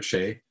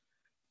Periche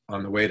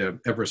on the way to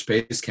Everest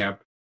Base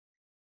Camp.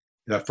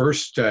 The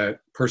first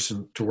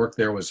person to work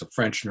there was a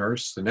French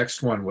nurse. The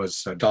next one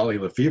was Dolly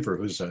Lefevre,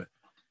 who's a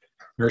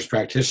nurse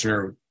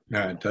practitioner,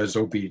 does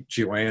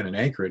OB-GYN in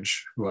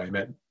Anchorage, who I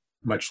met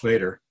much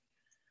later.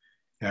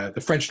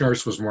 The French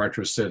nurse was more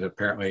interested,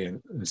 apparently,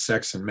 in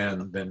sex and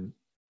men than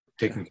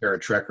taking care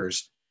of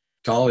trekkers.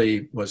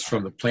 Dolly was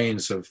from the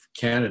plains of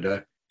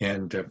Canada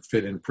and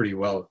fit in pretty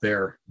well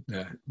there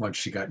once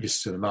she got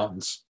used to the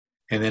mountains.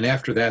 And then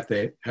after that,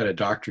 they had a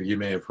doctor, you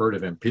may have heard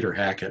of him, Peter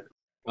Hackett.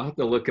 I'll have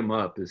to look him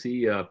up. Is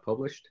he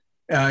published?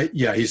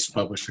 Yeah, he's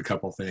published a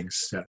couple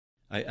things.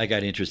 I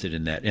got interested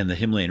in that. And the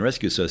Himalayan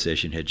Rescue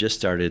Association had just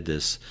started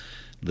this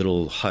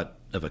little hut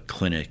of a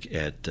clinic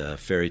at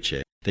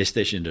Ferice. They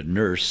stationed a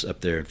nurse up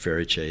there in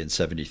Ferice in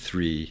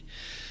 73,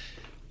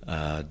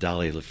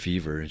 Dolly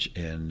Lefevre,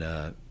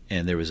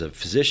 and there was a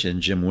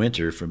physician, Jim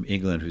Winter, from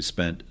England, who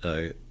spent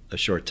a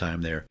short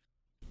time there.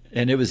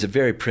 And it was a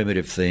very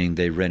primitive thing.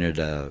 They rented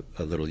a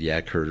little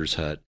yak herder's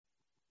hut.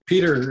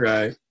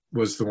 Peter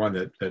was the one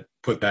that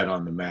put that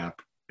on the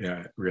map,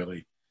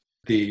 really.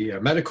 The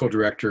medical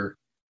director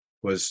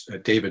was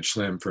David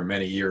Schlimm for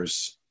many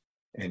years.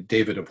 And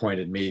David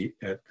appointed me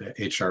at the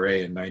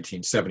HRA in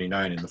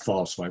 1979 in the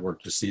fall, so I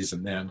worked a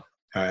season then.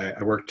 I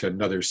worked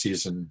another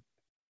season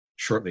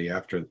shortly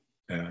after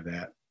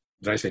that.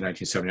 Did I say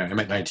 1979? I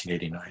meant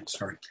 1989,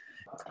 sorry.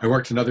 I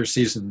worked another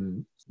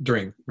season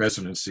during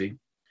residency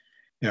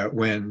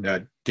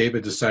when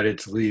David decided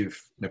to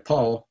leave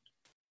Nepal,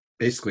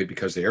 basically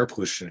because the air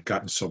pollution had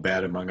gotten so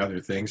bad, among other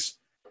things,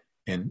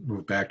 and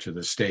moved back to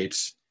the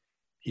States.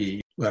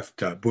 He left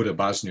Buddha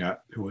Bosniak,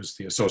 who was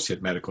the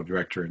associate medical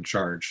director in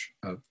charge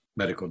of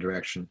medical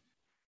direction.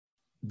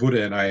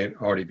 Buddha and I had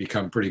already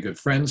become pretty good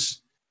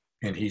friends,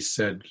 and he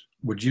said,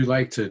 would you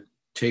like to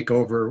take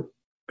over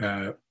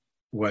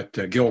what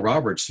Gil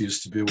Roberts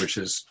used to do, which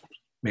is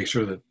make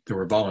sure that there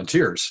were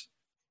volunteers.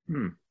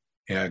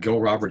 Gil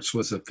Roberts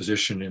was a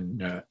physician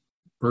in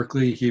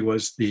Berkeley. He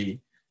was the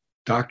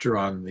doctor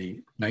on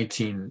the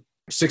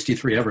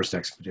 1963 Everest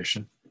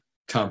expedition.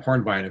 Tom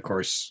Hornbein, of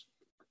course,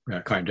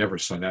 climbed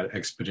Everest on that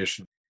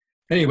expedition.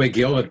 Anyway,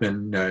 Gil had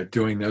been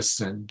doing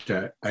this, and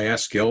I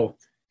asked Gil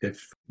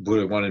if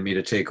Buddha wanted me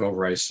to take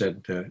over. I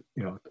said,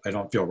 I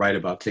don't feel right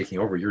about taking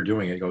over. You're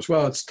doing it. He goes,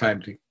 well, it's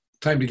time to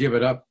give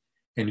it up,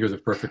 and you're the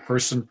perfect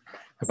person.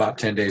 About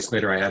 10 days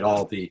later, I had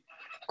all the,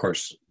 of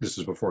course, this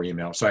is before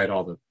email, so I had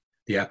all the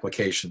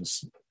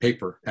applications,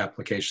 paper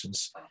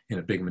applications, in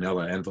a big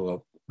manila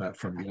envelope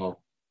from Gil.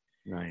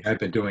 Nice. I've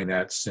been doing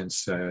that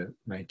since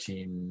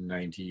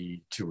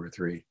 1992 or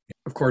 3.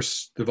 Of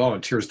course, the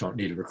volunteers don't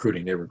need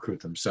recruiting. They recruit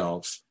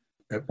themselves.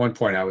 At one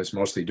point, I was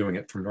mostly doing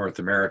it from North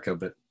America,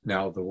 but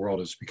now the world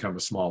has become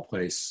a small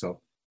place.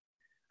 So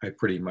I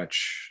pretty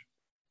much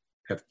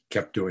have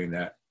kept doing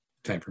that.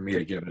 Time for me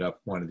to give it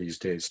up one of these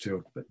days,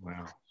 too. But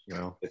wow.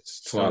 Well,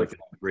 it's a lot of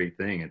a great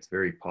thing. It's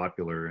very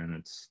popular, and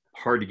it's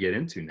hard to get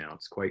into now.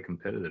 It's quite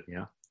competitive,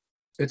 yeah.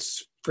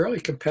 It's fairly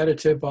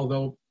competitive,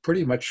 although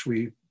pretty much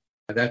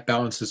that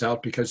balances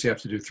out because you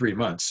have to do 3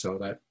 months. So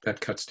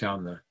that cuts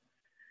down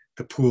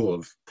the pool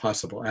of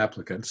possible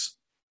applicants.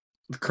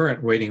 The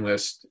current waiting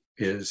list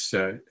is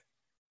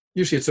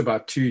usually it's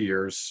about 2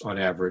 years on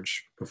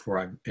average before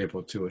I'm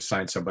able to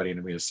assign somebody,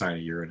 and we assign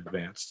a year in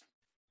advance.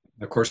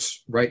 Of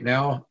course, right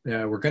now,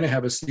 we're going to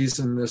have a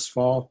season this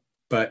fall,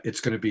 but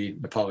it's going to be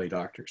Nepali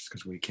doctors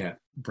because we can't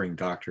bring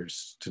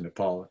doctors to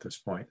Nepal at this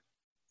point.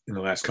 In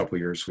the last couple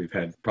of years, we've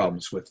had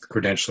problems with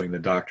credentialing the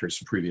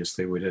doctors.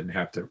 Previously, we didn't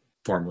have to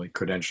formally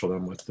credential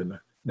them with the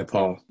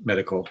Nepal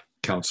Medical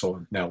Council,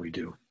 and now we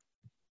do.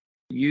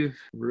 You've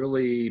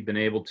really been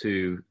able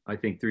to, I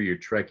think through your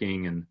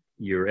trekking and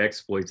your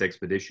exploits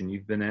expedition,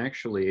 you've been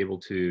actually able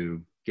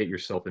to get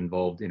yourself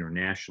involved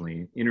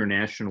internationally,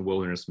 international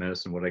wilderness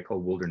medicine, what I call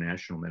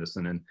wildernatural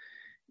medicine. And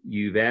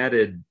you've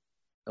added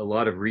a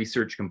lot of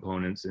research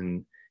components,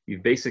 and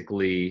you've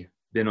basically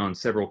been on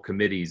several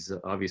committees.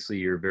 Obviously,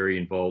 you're very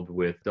involved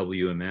with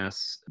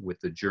WMS, with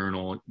the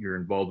journal. You're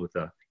involved with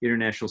the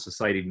International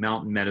Society of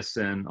Mountain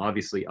Medicine,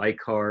 obviously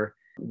ICAR.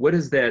 What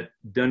has that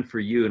done for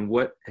you, and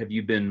what have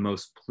you been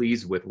most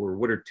pleased with? Or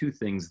what are 2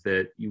 things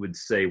that you would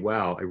say,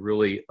 wow, I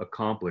really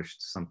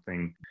accomplished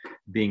something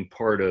being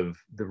part of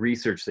the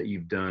research that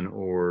you've done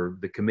or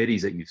the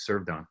committees that you've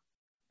served on?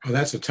 Well,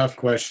 that's a tough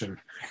question.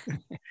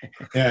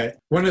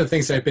 One of the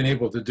things I've been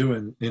able to do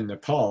in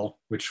Nepal,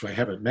 which I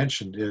haven't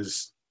mentioned,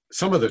 is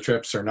some of the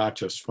trips are not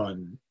just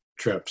fun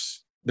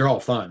trips. They're all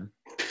fun,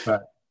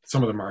 but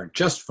some of them aren't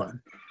just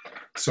fun.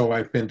 So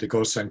I've been to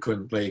Gosan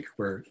Kund Lake,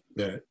 where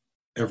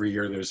every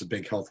year there's a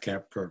big health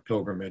camp for a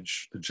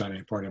pilgrimage, the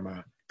Jani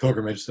Purnima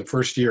pilgrimage. The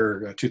first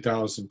year,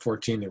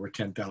 2014, there were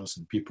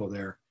 10,000 people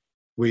there.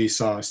 We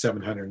saw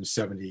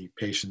 770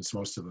 patients,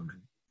 most of them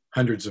in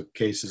hundreds of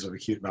cases of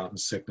acute mountain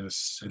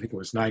sickness. I think it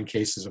was 9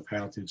 cases of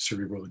high-altitude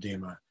cerebral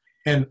edema.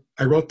 And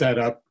I wrote that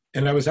up,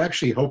 and I was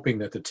actually hoping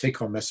that the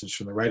take-home message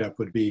from the write-up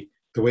would be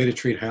the way to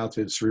treat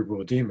high-altitude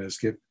cerebral edema is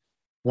give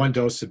 1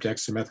 dose of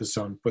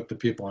dexamethasone, put the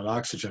people on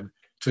oxygen,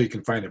 so you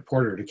can find a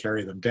porter to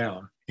carry them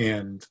down.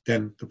 And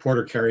then the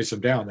porter carries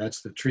them down.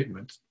 That's the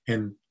treatment.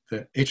 And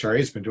the HRA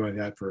has been doing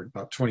that for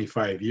about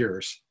 25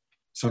 years,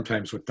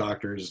 sometimes with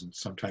doctors and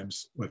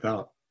sometimes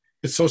without.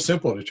 It's so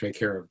simple to take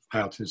care of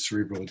high-altitude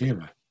cerebral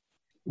edema.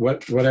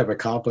 What I've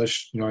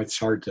accomplished, it's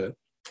hard to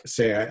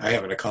say. I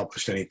haven't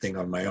accomplished anything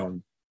on my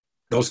own.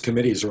 Those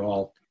committees are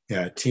all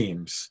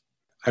teams.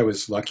 I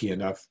was lucky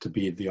enough to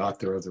be the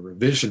author of the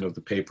revision of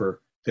the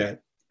paper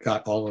that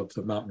got all of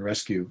the mountain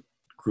rescue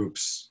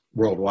groups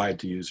worldwide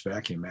to use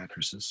vacuum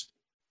mattresses.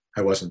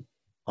 I wasn't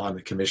on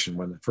the commission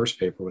when the first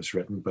paper was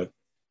written, but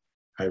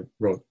I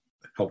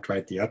helped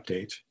write the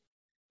update.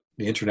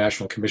 The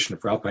International Commission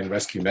for Alpine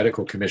Rescue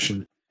Medical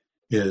Commission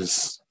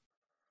is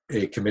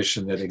a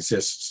commission that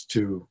exists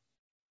to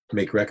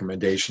make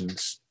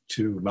recommendations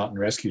to mountain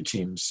rescue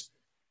teams.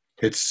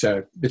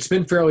 It's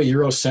been fairly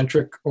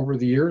Eurocentric over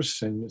the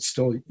years, and it's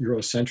still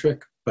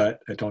Eurocentric,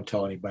 but I don't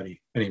tell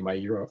anybody, any of my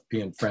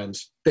European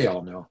friends, they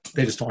all know.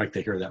 They just don't like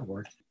to hear that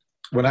word.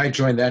 When I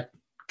joined that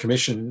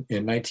commission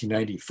in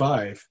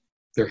 1995,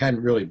 there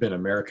hadn't really been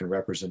American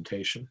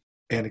representation.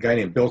 And a guy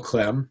named Bill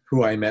Clem,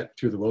 who I met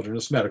through the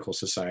Wilderness Medical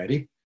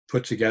Society,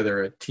 put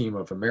together a team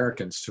of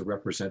Americans to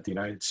represent the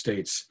United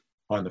States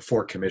on the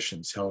 4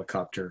 commissions: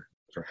 helicopter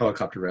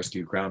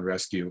rescue, ground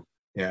rescue,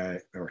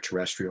 or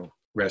terrestrial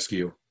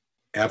rescue,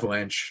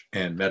 avalanche,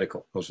 and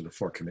medical. Those are the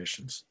 4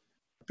 commissions.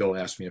 Bill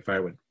asked me if I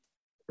would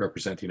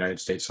represent the United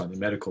States on the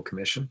medical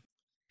commission.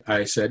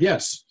 I said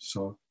yes.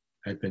 So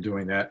I've been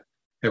doing that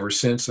ever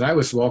since. And I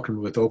was welcomed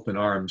with open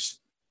arms,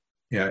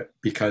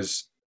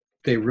 because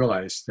they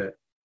realized that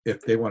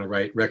if they want to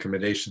write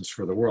recommendations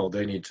for the world,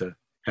 they need to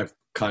have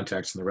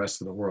contacts in the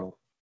rest of the world.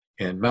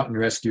 And mountain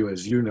rescue,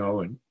 as you know,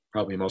 and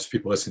probably most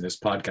people listening to this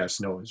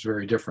podcast know, is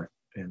very different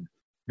in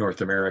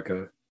North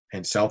America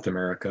and South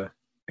America,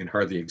 and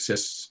hardly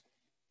exists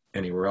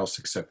anywhere else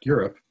except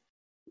Europe.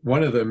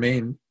 One of the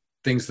main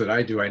things that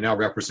I do, I now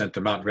represent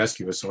the Mountain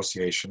Rescue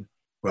Association.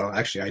 Well,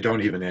 actually, I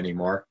don't even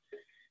anymore.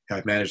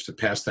 I've managed to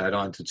pass that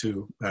on to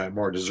 2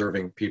 more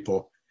deserving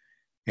people.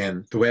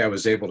 And the way I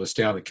was able to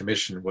stay on the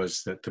commission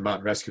was that the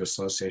Mountain Rescue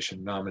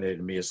Association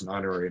nominated me as an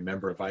honorary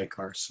member of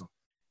ICAR. So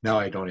now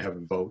I don't have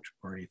a vote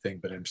or anything,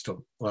 but I'm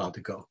still allowed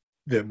to go.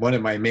 One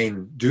of my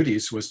main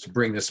duties was to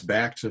bring this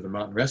back to the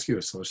Mountain Rescue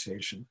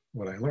Association,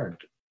 what I learned.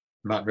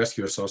 The Mountain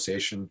Rescue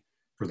Association,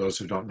 for those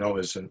who don't know,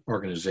 is an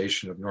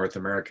organization of North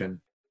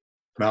American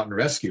mountain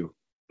rescue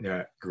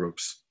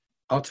groups.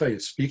 I'll tell you,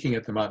 speaking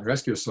at the Mountain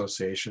Rescue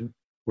Association,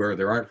 where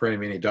there aren't very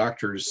many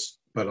doctors,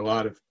 but a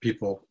lot of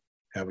people,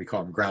 we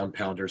call them ground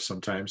pounders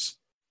sometimes,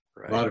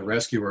 right. A lot of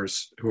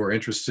rescuers who are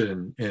interested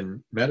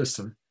in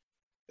medicine,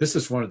 this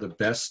is one of the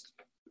best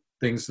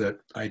things that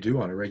I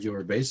do on a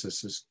regular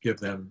basis, is give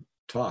them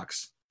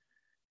talks.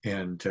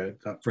 And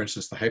for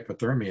instance, the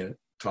hypothermia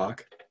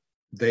talk,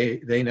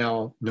 they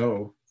now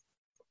know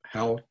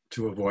how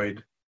to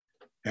avoid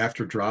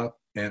after drop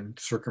and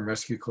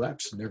circumrescue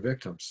collapse in their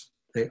victims.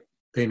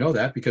 They know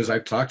that because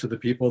I've talked to the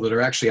people that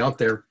are actually out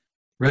there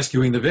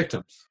rescuing the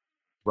victims.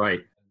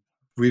 Right.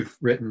 We've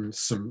written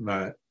some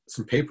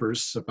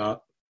papers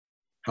about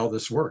how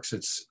this works.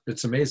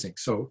 It's amazing.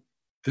 So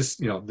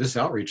this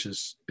outreach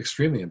is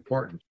extremely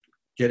important.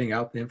 Getting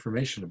out the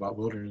information about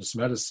wilderness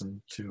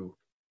medicine to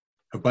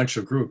a bunch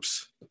of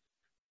groups,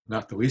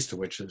 not the least of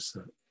which is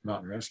the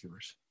mountain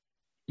rescuers.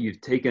 You've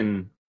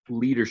taken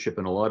leadership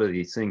in a lot of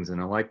these things, and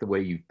I like the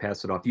way you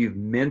pass it off. You've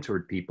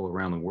mentored people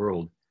around the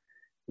world,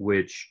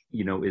 which,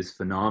 is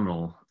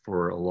phenomenal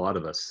for a lot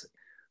of us.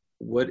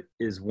 What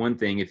is one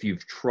thing, if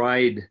you've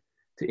tried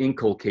to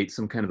inculcate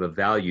some kind of a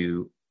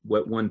value,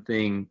 what one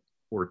thing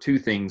or 2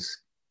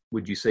 things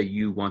would you say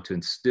you want to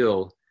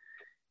instill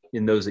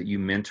in those that you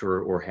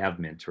mentor or have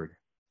mentored?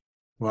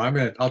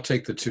 Well, I'll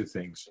take the 2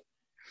 things.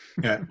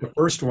 The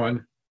first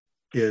one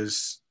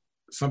is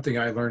something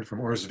I learned from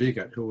Urs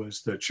Vigat, who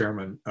was the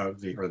chairman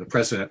the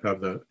president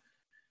of the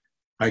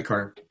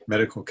ICAR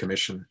Medical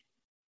Commission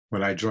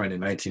when I joined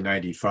in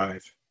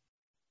 1995.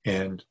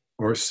 And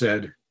Urs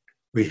said,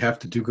 we have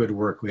to do good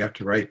work. We have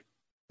to write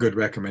good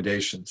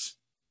recommendations.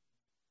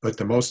 But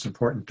the most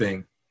important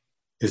thing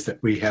is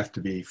that we have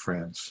to be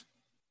friends.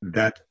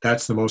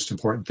 That's the most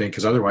important thing,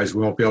 because otherwise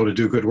we won't be able to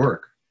do good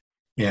work.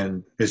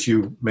 And as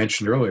you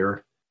mentioned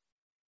earlier,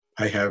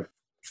 I have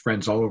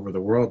friends all over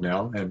the world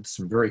now, and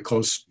some very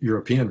close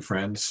European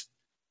friends.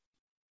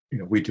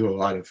 We do a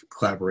lot of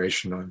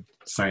collaboration on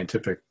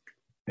scientific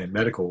and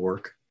medical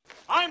work.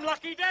 I'm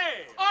Lucky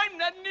Dave. I'm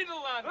Ned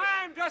Niederlander.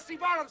 I'm Dusty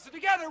Bottom. So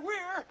together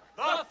we're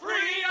the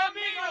Three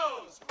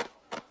Amigos.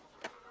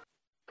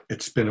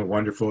 It's been a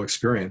wonderful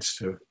experience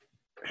to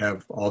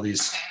have all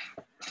these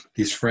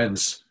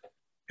friends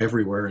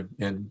everywhere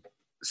and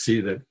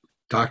see that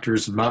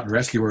doctors and mountain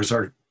rescuers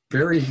are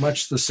very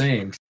much the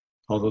same.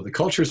 Although the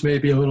cultures may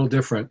be a little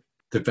different,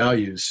 the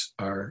values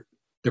are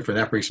different.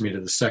 That brings me to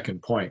the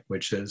second point,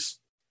 which is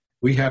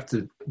we have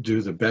to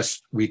do the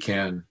best we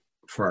can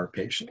for our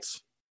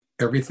patients.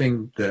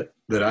 Everything that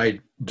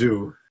I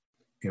do,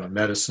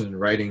 medicine,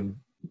 writing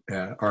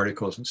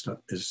articles and stuff,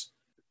 is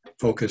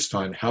focused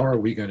on how are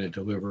we going to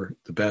deliver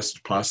the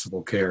best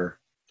possible care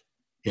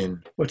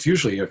in what's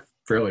usually a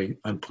fairly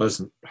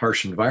unpleasant,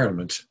 harsh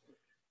environment.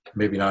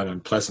 Maybe not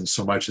unpleasant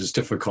so much as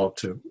difficult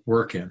to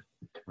work in.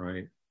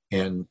 Right.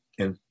 And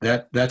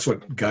that's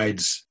what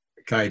guides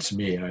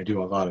me. And I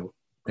do a lot of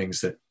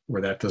things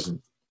where that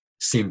doesn't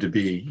seem to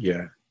be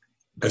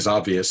as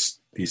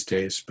obvious these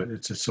days, but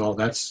it's all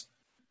that's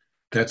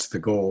the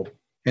goal.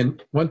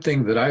 And one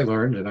thing that I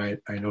learned, and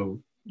I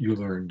know you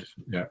learned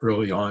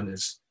early on,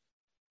 is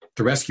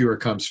the rescuer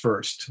comes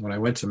first. When I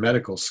went to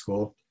medical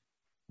school,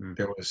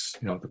 there was,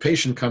 the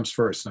patient comes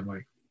first. I'm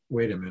like,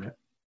 wait a minute,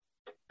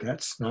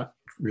 that's not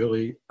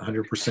really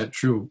 100%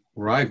 true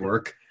where I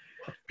work,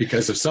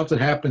 because if something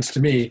happens to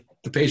me,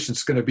 the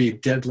patient's going to be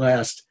dead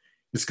last.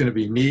 It's going to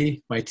be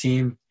me, my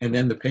team, and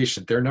then the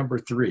patient. They're number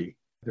 3.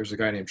 There's a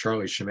guy named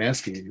Charlie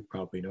Szymanski, you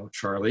probably know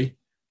Charlie,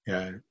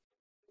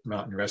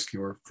 mountain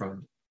rescuer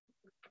from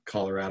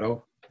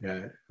Colorado,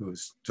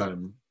 who's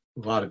done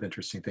a lot of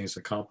interesting things,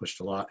 accomplished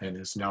a lot, and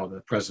is now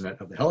the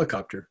president of the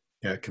helicopter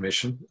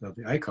commission of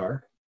the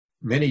ICAR.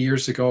 Many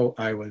years ago,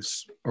 I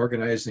was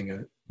organizing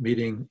a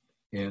meeting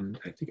I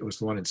think it was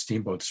the one in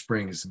Steamboat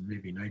Springs in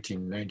maybe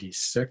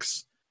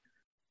 1996.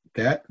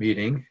 That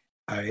meeting,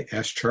 I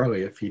asked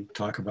Charlie if he'd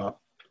talk about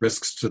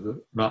risks to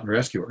the mountain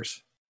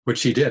rescuers,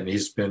 which he did. And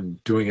he's been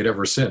doing it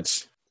ever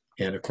since.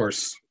 And of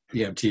course,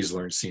 EMTs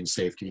learn scene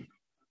safety.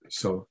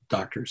 So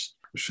doctors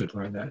should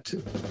learn that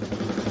too.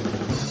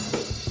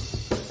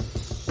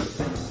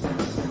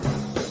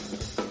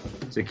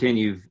 So Ken,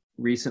 you've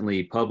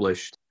recently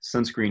published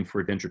Sunscreen for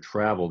Adventure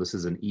Travel. This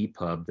is an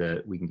EPUB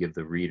that we can give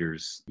the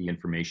readers the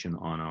information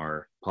on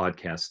our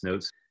podcast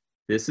notes.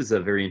 This is a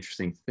very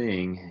interesting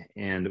thing.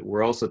 And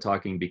we're also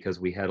talking because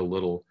we had a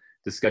little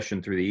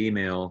discussion through the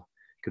email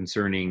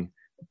concerning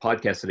a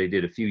podcast that I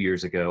did a few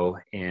years ago,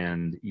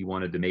 and you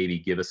wanted to maybe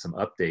give us some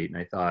update. And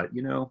I thought,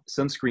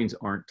 sunscreens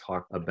aren't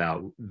talked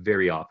about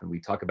very often. We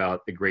talk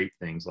about the great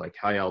things like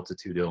high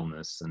altitude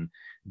illness and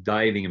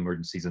diving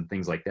emergencies and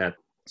things like that.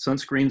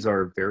 Sunscreens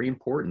are very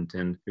important,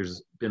 and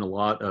there's been a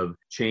lot of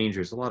change.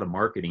 There's a lot of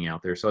marketing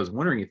out there. So I was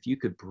wondering if you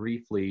could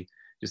briefly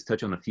just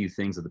touch on a few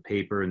things of the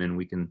paper, and then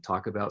we can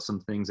talk about some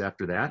things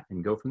after that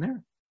and go from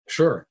there.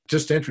 Sure.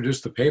 Just to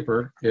introduce the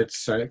paper,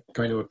 it's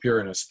going to appear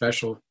in a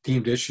special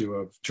themed issue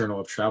of Journal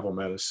of Travel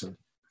Medicine.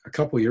 A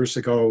couple of years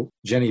ago,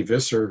 Jenny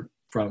Visser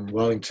from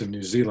Wellington,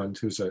 New Zealand,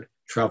 who's a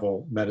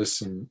travel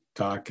medicine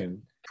doc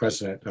and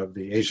president of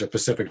the Asia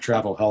Pacific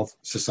Travel Health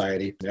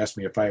Society, asked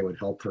me if I would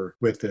help her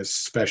with this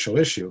special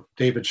issue.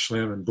 David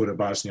Schlim and Buddha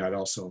Bosniak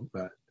also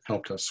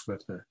helped us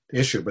with the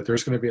issue, but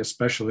there's going to be a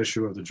special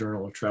issue of the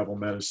Journal of Travel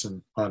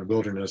Medicine on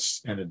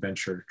wilderness and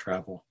adventure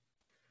travel.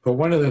 But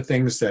one of the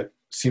things that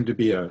seemed to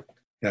be a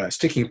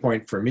sticking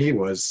point for me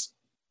was,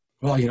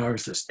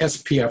 there's this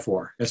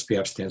SPF4.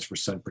 SPF stands for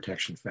sun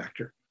protection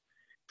factor.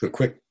 The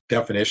quick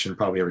definition,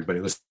 probably everybody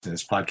listening to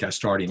this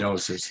podcast already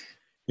knows, is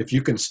if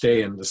you can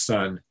stay in the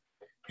sun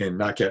and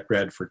not get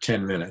red for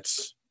 10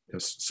 minutes,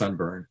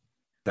 sunburn,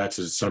 that's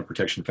a sun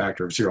protection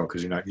factor of 0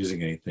 because you're not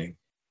using anything.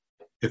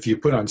 If you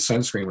put on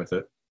sunscreen with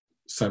a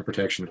sun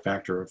protection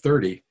factor of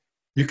 30,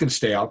 you can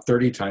stay out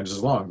 30 times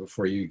as long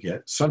before you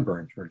get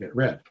sunburned or get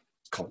red.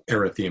 It's called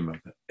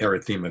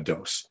erythema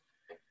dose.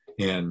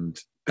 And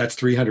that's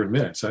 300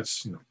 minutes.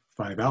 That's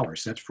 5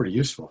 hours. That's pretty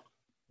useful.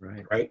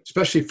 Right?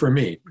 Especially for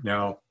me.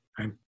 Now,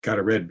 I've got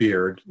a red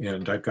beard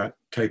and I've got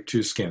type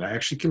 2 skin. I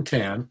actually can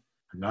tan.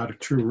 I'm not a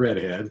true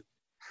redhead.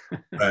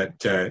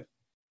 But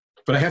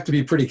I have to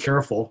be pretty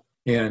careful.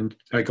 And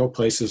I go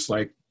places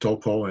like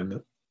Dopo in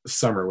the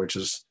summer, which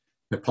is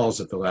Nepal's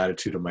at the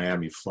latitude of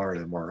Miami,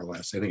 Florida, more or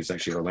less. I think it's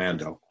actually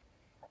Orlando.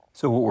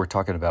 So what we're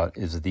talking about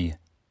is the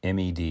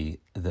MED,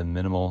 the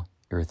minimal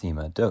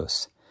erythema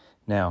dose.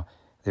 Now,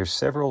 there's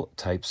several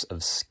types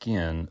of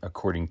skin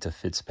according to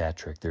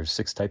Fitzpatrick. There's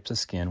 6 types of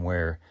skin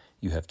where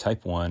you have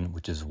type 1,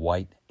 which is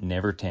white,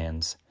 never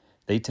tans.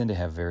 They tend to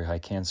have very high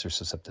cancer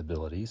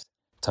susceptibilities.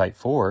 Type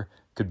 4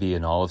 could be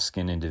an olive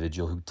skin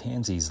individual who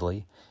tans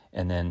easily.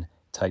 And then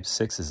type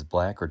 6 is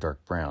black or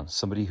dark brown,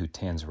 somebody who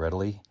tans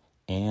readily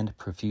and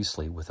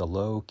profusely with a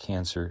low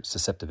cancer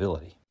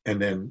susceptibility. And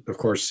then, of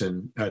course,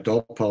 in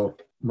Dolpo,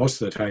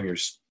 most of the time you're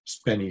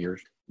spending your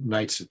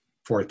nights at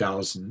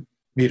 4,000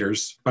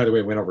 meters. By the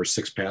way, went over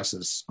 6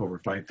 passes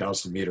over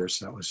 5,000 meters.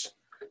 That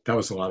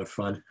was a lot of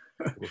fun.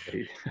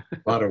 A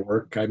lot of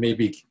work. I may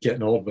be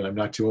getting old, but I'm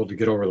not too old to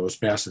get over those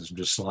passes. I'm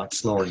just a lot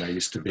slower than I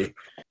used to be.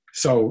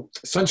 So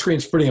sunscreen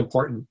is pretty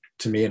important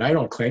to me, and I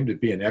don't claim to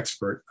be an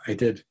expert. I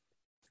did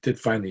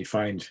finally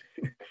find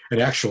an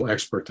actual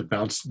expert to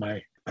bounce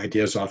my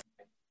ideas off.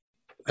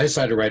 I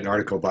decided to write an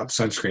article about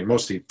sunscreen,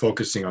 mostly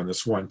focusing on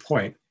this one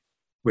point,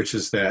 which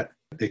is that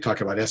they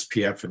talk about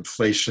SPF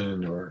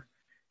inflation or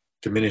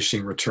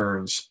diminishing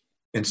returns.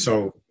 And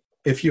so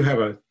if you have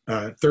a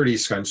 30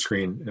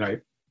 sunscreen,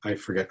 and I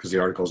forget because the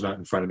article is not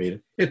in front of me,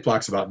 it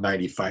blocks about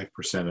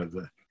 95% of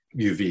the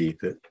UV,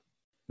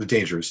 the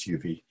dangerous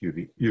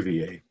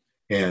UVA.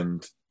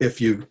 And if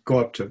you go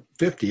up to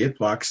 50, it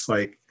blocks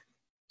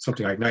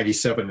something like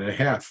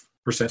 97.5%.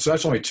 So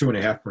that's only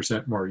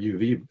 2.5% more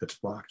UV that's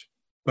blocked.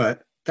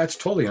 But that's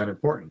totally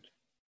unimportant.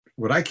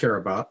 What I care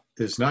about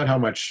is not how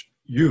much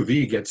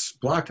UV gets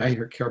blocked. I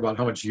care about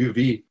how much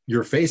UV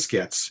your face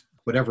gets,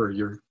 whatever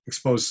your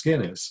exposed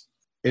skin is.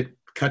 It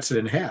cuts it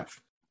in half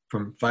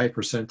from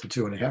 5% to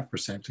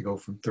 2.5% to go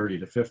from 30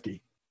 to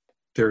 50.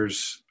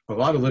 There's a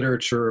lot of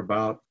literature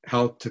about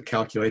how to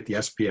calculate the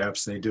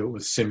SPFs, and they do it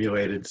with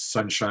simulated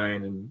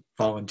sunshine and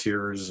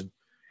volunteers. And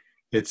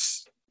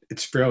it's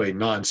fairly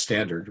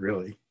non-standard,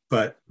 really.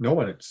 But no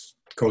one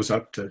goes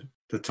up to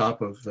the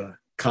top of the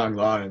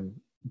Kangla and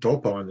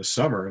Dopo in the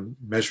summer and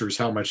measures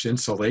how much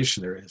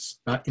insolation there is.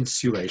 Not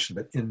insulation,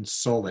 but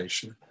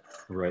insolation.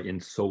 Right,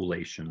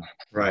 insolation.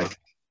 Right.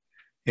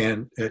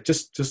 And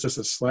just as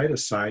a slight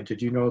aside,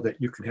 did you know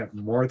that you can have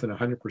more than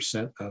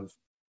 100% of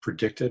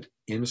predicted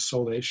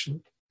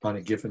insolation on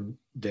a given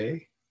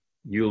day?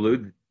 You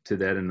allude to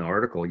that in the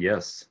article,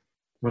 yes.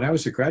 When I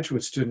was a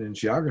graduate student in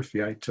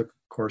geography, I took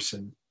a course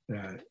in,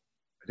 I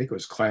think it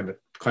was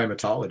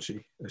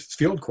climatology, a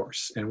field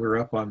course, and we were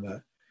up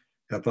on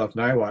above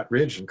Niwot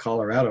Ridge in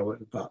Colorado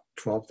at about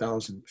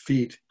 12,000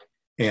 feet,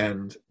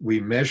 and we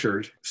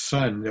measured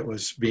sun that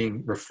was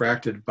being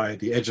refracted by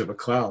the edge of a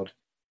cloud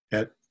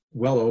at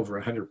well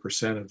over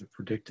 100% of the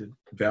predicted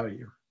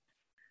value.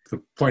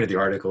 The point of the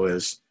article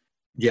is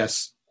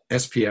yes,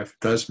 SPF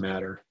does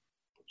matter.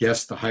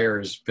 Yes, the higher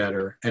is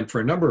better. And for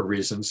a number of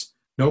reasons,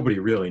 nobody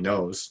really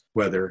knows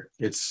whether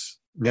it's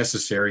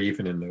necessary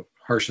even in the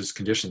harshest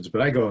conditions.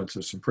 But I go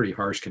into some pretty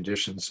harsh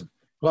conditions, and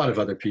a lot of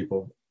other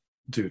people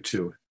do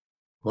too.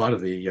 A lot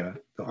of the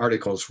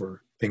articles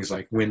were things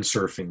like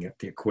windsurfing at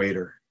the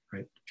equator,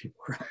 right?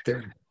 People were out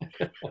there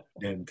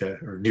and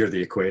or near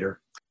the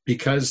equator.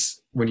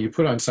 Because when you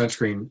put on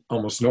sunscreen,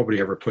 almost nobody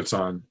ever puts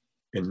on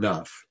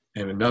enough.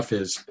 And enough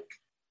is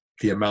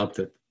the amount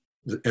that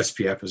the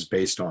SPF is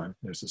based on.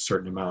 There's a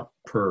certain amount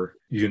per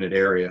unit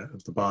area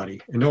of the body.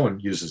 And no one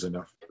uses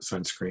enough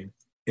sunscreen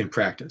in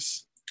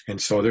practice.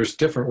 And so there's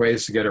different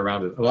ways to get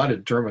around it. A lot of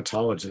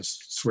dermatologists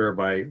swear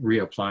by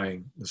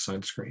reapplying the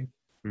sunscreen.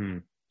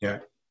 Yeah.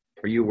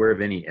 Are you aware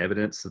of any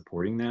evidence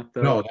supporting that,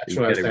 though? No, that's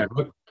what I was saying.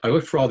 I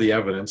looked for all the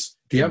evidence.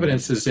 The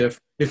evidence is if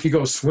you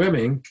go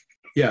swimming,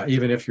 yeah,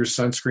 even if your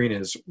sunscreen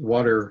is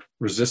water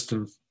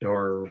resistant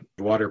or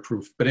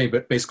waterproof,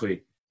 but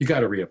basically you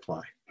got to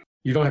reapply.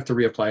 You don't have to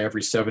reapply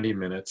every 70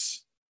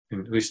 minutes,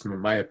 at least in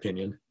my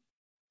opinion,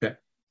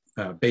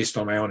 based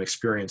on my own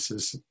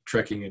experiences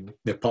trekking in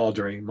Nepal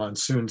during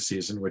monsoon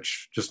season,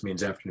 which just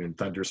means afternoon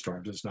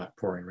thunderstorms. It's not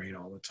pouring rain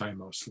all the time,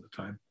 most of the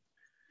time.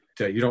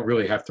 You don't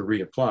really have to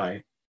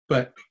reapply,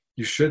 but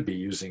you should be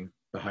using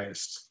the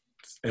highest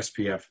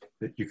SPF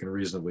that you can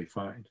reasonably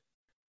find.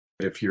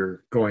 If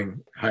you're going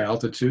high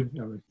altitude,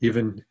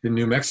 even in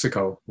New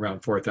Mexico,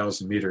 around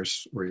 4,000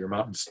 meters where your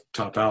mountains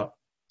top out,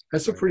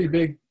 that's a pretty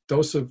big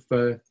dose of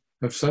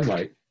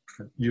sunlight,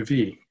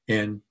 UV.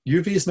 And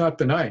UV is not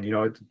benign.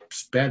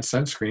 Bad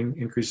sunscreen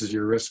increases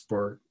your risk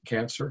for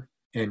cancer.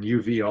 And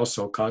UV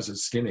also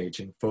causes skin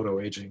aging,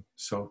 photoaging.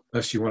 So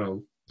unless you want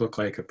to look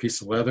like a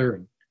piece of leather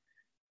and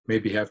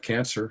maybe have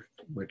cancer,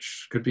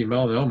 which could be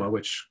melanoma,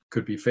 which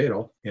could be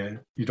fatal, and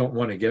you don't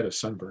want to get a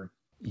sunburn.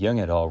 Young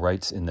et al.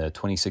 Writes in the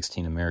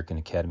 2016 American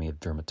Academy of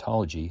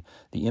Dermatology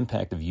the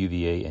impact of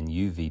UVA and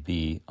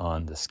UVB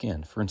on the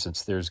skin. For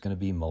instance, there's going to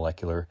be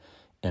molecular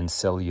and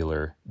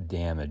cellular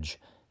damage,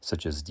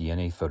 such as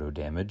DNA photo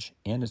damage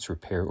and its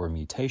repair or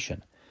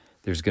mutation.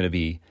 There's going to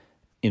be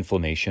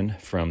inflammation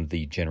from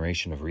the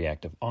generation of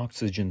reactive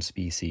oxygen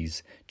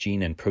species,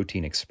 gene and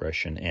protein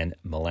expression, and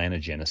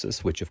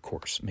melanogenesis, which of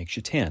course makes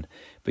you tan.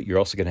 But you're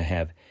also going to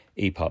have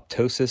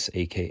apoptosis,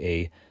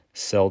 aka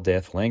cell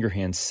death,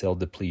 Langerhans cell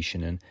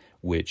depletion,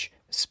 which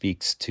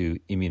speaks to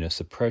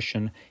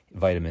immunosuppression,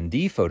 vitamin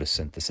D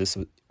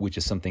photosynthesis, which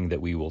is something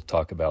that we will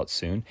talk about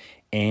soon,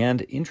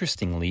 and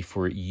interestingly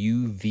for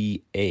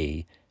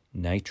UVA,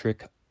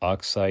 nitric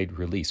oxide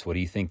release. What do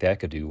you think that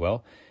could do?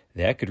 Well,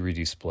 that could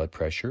reduce blood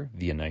pressure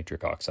via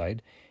nitric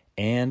oxide,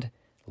 and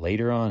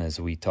later on,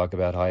 as we talk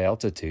about high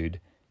altitude,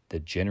 the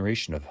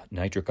generation of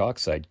nitric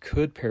oxide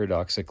could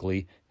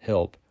paradoxically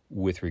help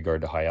with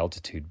regard to high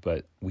altitude,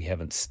 but we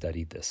haven't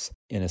studied this.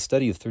 In a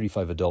study of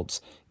 35 adults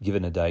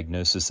given a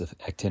diagnosis of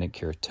actinic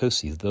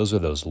keratosis, those are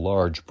those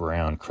large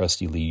brown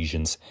crusty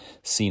lesions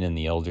seen in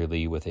the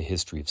elderly with a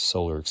history of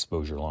solar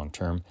exposure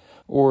long-term,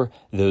 or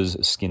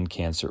those skin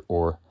cancer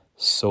or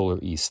solar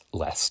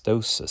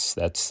elastosis.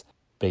 That's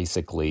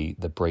basically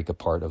the break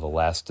apart of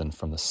elastin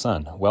from the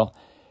sun. Well,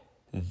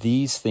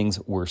 these things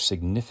were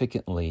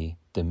significantly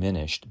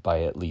diminished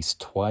by at least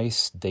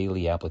twice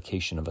daily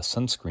application of a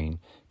sunscreen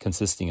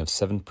consisting of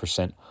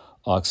 7%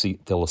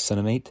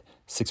 oxythiocinamate,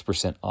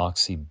 6%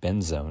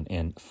 oxybenzone,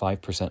 and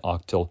 5%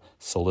 octyl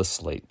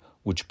salicylate,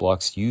 which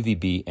blocks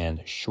UVB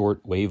and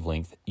short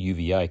wavelength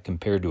UVI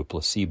compared to a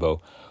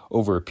placebo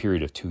over a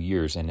period of 2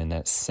 years. And in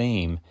that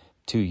same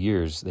 2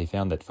 years, they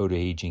found that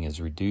photoaging is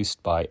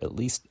reduced by at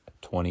least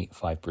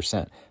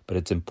 25%. But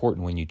it's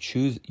important when you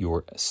choose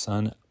your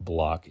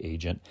sunblock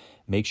agent,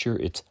 make sure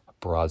it's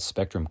broad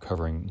spectrum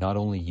covering not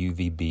only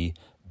UVB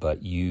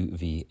but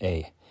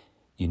UVA.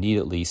 You need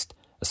at least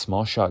a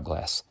small shot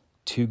glass,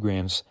 2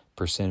 grams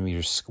per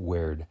centimeter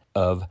squared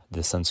of the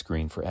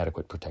sunscreen for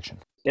adequate protection.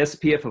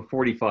 SPF of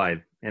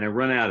 45, and I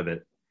run out of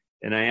it.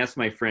 And I asked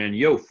my friend,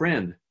 yo,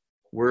 friend,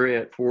 we're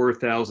at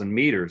 4,000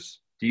 meters.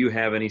 Do you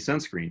have any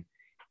sunscreen?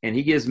 And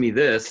he gives me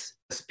this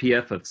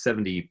SPF of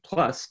 70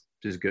 plus,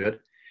 which is good.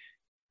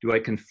 Do I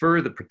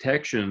confer the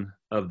protection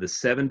of the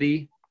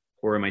 70,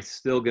 or am I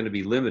still going to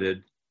be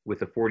limited with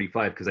the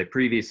 45? Because I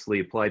previously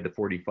applied the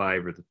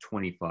 45 or the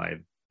 25.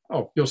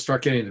 Oh, you'll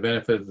start getting the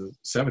benefit of the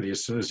 70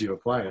 as soon as you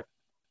apply it.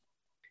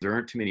 There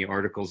aren't too many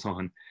articles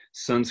on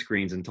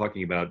sunscreens and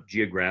talking about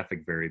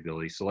geographic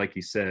variability. So like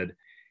you said,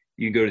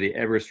 you can go to the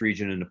Everest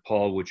region in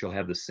Nepal, which will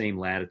have the same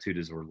latitude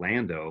as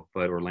Orlando,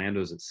 but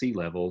Orlando's at sea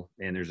level,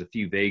 and there's a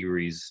few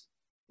vagaries,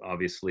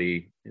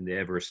 obviously, in the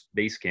Everest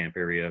base camp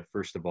area.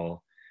 First of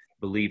all,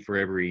 believe for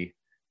every,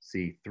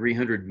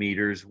 300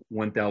 meters,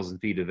 1,000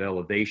 feet of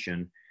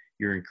elevation,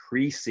 you're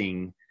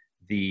increasing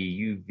the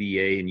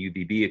UVA and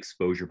UVB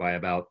exposure by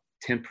about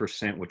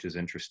 10%, which is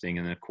interesting.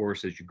 And then, of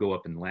course, as you go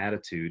up in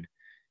latitude,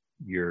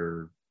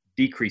 you're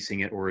decreasing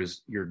it, or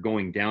as you're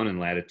going down in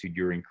latitude,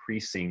 you're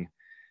increasing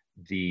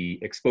the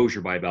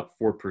exposure by about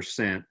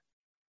 4%.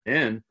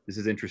 And this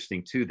is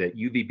interesting too, that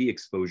UVB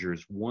exposure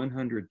is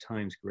 100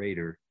 times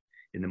greater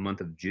in the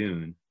month of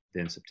June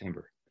than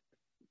September.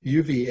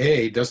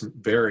 UVA doesn't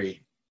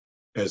vary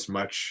as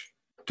much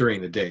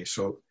during the day.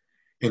 So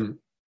in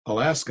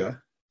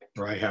Alaska,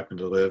 where I happen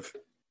to live,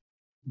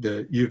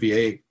 the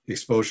UVA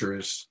exposure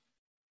is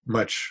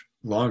much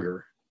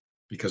longer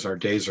because our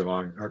days are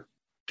long. Our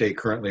day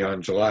currently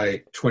on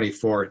July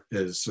 24th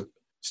is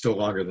still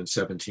longer than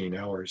 17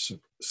 hours of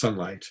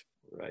sunlight.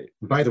 Right.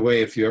 And by the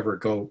way, if you ever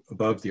go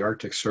above the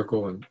Arctic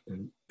Circle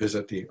and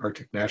visit the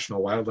Arctic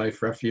National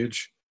Wildlife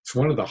Refuge, it's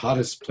one of the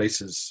hottest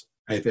places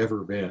I've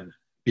ever been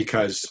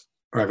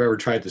or I've ever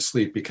tried to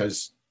sleep,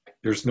 because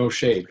there's no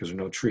shade because there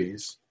are no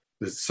trees.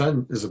 The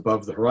sun is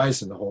above the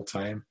horizon the whole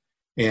time,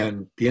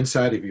 and the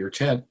inside of your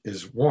tent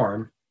is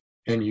warm,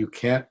 and you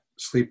can't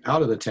sleep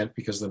out of the tent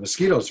because the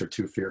mosquitoes are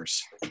too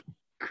fierce.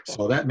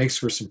 So that makes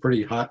for some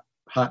pretty hot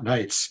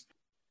nights.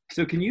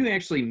 So can you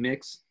actually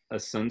mix a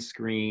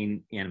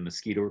sunscreen and a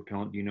mosquito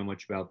repellent? Do you know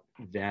much about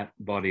that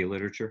body of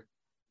literature?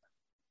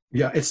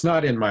 Yeah, it's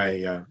not in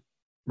my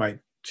my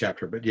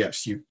chapter, but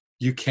yes,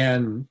 you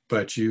can,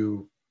 but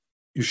you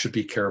should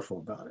be careful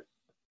about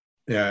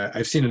it.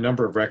 I've seen a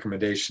number of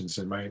recommendations,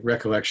 and my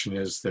recollection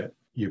is that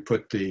you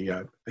put the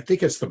I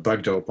think it's the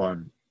bug dope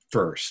on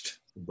first.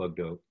 Bug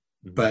dope.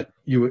 Mm-hmm. But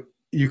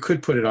you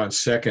could put it on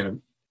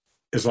second,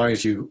 as long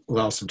as you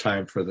allow some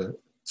time for the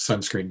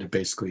sunscreen to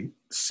basically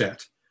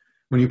set.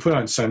 When you put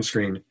on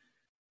sunscreen,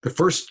 the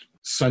first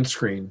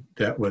sunscreen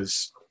that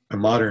was a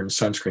modern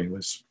sunscreen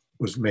was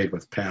made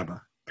with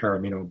PABA,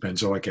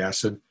 paraminobenzoic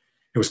acid.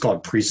 It was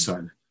called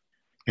Pre-Sun,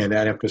 and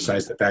that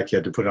emphasized the fact you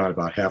had to put it on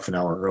about half an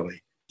hour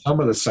early. Some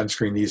of the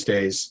sunscreen these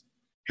days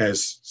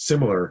has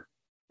similar,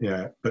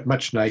 but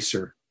much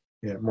nicer,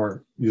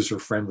 more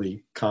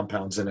user-friendly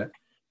compounds in it.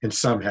 And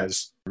some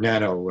has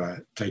nano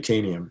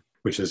titanium,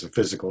 which is a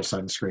physical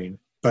sunscreen.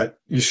 But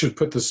you should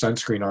put the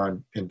sunscreen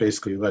on and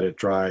basically let it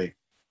dry,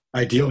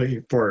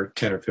 ideally for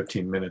 10 or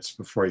 15 minutes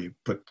before you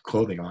put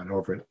clothing on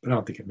over it. But I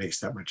don't think it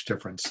makes that much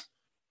difference.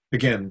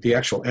 Again, the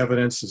actual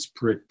evidence is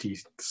pretty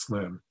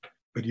slim.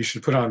 But you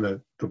should put on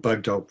the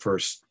bug dope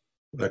first,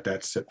 let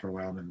that sit for a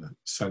while, and then the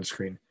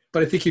sunscreen.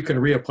 But I think you can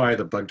reapply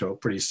the bug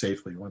dope pretty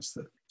safely once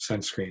the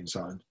sunscreen's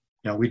on.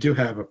 Now, we do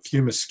have a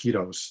few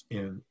mosquitoes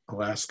in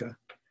Alaska.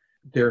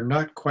 They're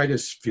not quite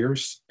as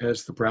fierce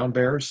as the brown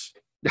bears,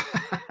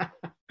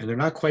 and they're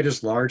not quite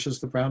as large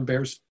as the brown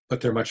bears, but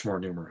they're much more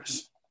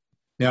numerous.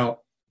 Now,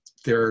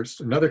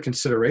 there's another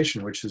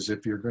consideration, which is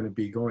if you're going to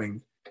be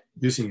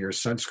using your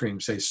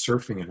sunscreen, say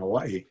surfing in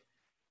Hawaii,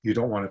 you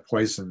don't want to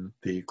poison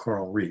the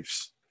coral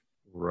reefs.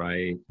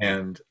 Right.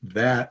 And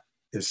that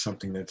is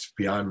something that's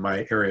beyond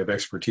my area of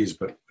expertise,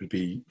 but would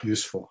be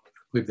useful.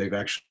 I believe they've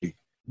actually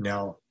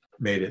now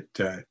made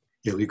it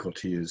illegal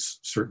to use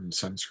certain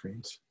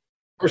sunscreens.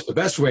 Of course, the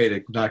best way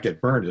to not get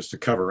burned is to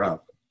cover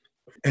up.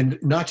 And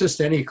not just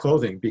any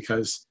clothing,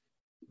 because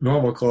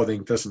normal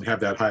clothing doesn't have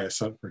that high a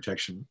sun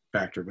protection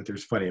factor, but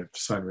there's plenty of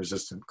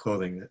sun-resistant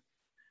clothing.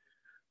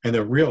 And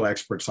the real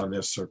experts on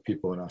this are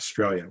people in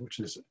Australia, which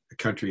is a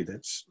country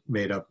that's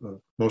made up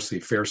of mostly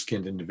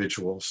fair-skinned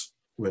individuals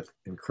with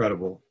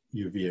incredible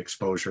UV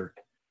exposure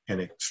and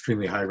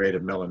extremely high rate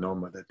of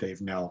melanoma that they've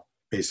now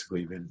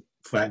basically been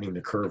flattening the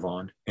curve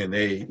on. And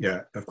they,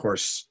 of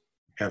course,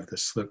 have the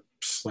slip,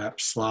 slap,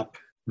 slop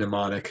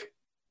mnemonic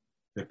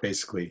that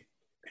basically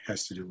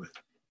has to do with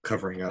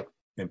covering up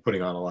and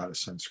putting on a lot of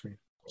sunscreen,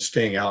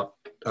 staying out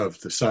of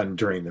the sun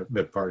during the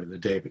mid part of the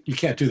day. But you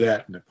can't do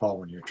that in Nepal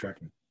when you're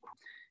trekking.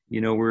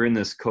 We're in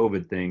this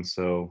COVID thing,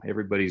 so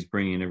everybody's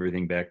bringing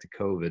everything back to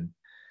COVID.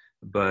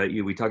 But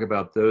we talk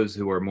about those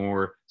who are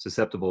more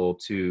susceptible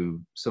to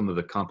some of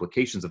the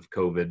complications of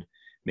COVID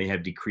may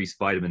have decreased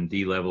vitamin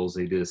D levels.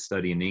 They did a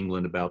study in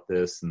England about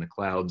this, and the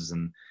clouds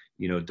and,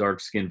 dark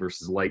skinned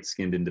versus light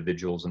skinned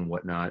individuals and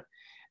whatnot.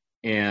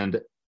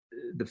 And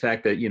the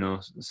fact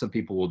that, some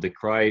people will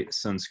decry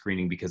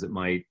sunscreening because it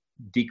might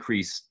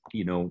decrease,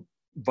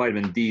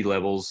 vitamin D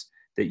levels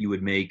that you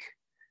would make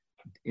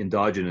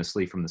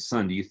endogenously from the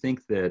sun. Do you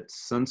think that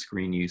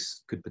sunscreen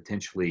use could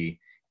potentially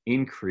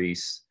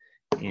increase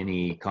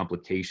any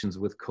complications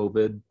with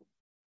COVID?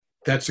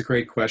 That's a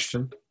great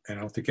question. I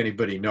don't think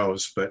anybody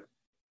knows, but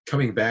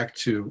coming back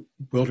to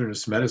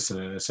wilderness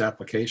medicine and its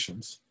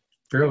applications,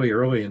 fairly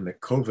early in the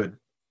COVID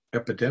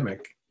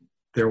epidemic,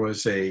 there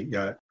was a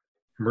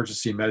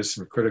emergency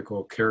medicine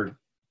critical care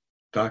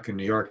doc in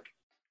New York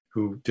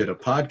who did a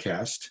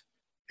podcast,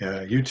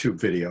 a YouTube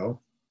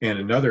video, and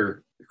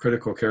another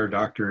critical care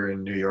doctor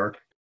in New York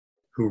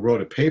who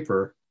wrote a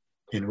paper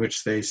in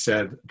which they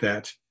said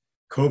that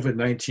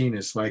COVID-19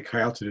 is like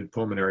high-altitude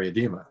pulmonary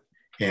edema,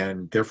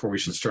 and therefore we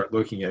should start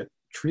looking at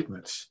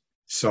treatments.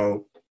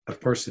 So, of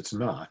course, it's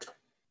not.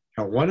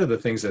 Now, one of the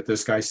things that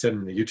this guy said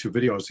in the YouTube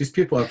video is these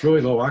people have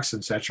really low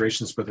oxygen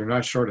saturations, but they're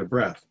not short of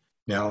breath.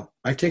 Now,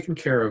 I've taken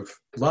care of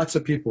lots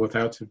of people with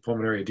high-altitude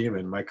pulmonary edema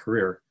in my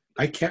career.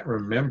 I can't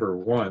remember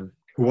one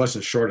who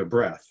wasn't short of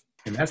breath.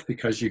 And that's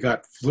because you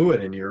got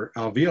fluid in your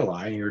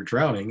alveoli and you're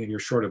drowning and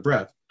you're short of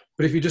breath.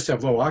 But if you just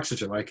have low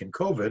oxygen, like in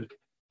COVID,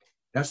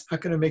 that's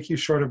not going to make you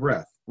short of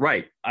breath.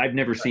 Right. I've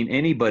never seen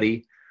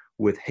anybody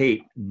with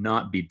HAPE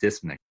not be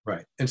dyspneic?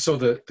 Right. And so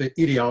the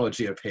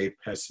etiology of HAPE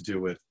has to do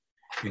with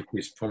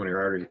increased pulmonary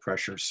artery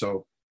pressure.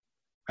 So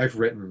I've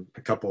written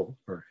a couple,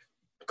 or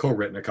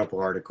co-written a couple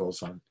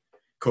articles on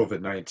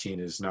COVID-19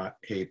 is not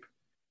HAPE.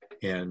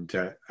 And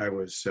I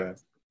was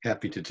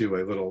happy to do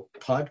a little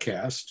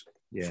podcast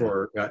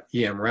for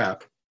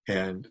EMRAP,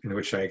 and in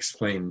which I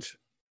explained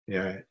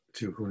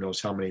to who knows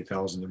how many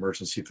thousand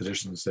emergency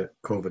physicians that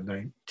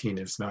COVID-19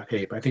 is not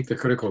HAPE. I think the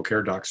critical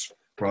care docs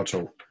were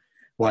also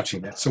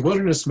watching that. So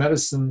wilderness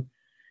medicine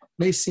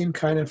may seem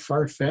kind of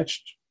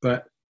far-fetched,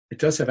 but it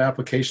does have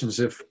applications,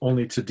 if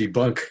only to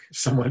debunk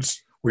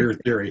someone's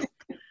weird theory.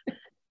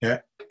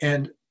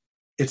 And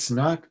it's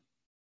not,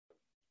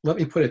 let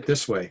me put it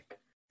this way,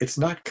 it's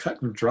not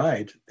cut and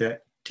dried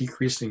that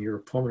decreasing your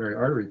pulmonary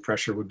artery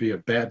pressure would be a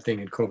bad thing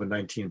in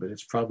COVID-19, but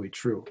it's probably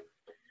true.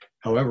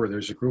 However,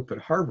 there's a group at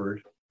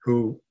Harvard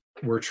who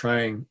were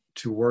trying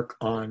to work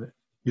on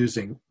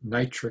using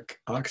nitric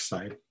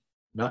oxide,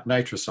 not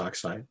nitrous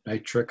oxide,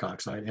 nitric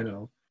oxide,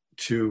 NO,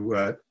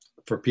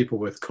 for people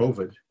with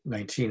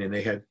COVID-19. And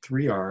they had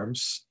 3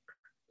 arms,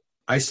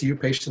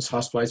 ICU patients,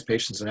 hospitalized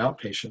patients, and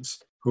outpatients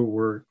who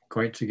were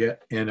going to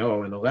get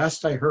NO. And the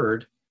last I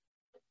heard,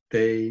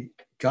 they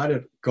got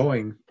it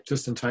going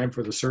just in time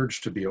for the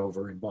surge to be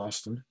over in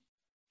Boston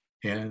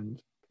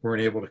and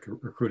weren't able to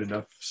recruit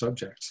enough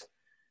subjects.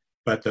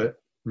 But the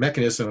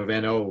mechanism of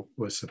NO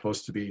was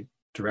supposed to be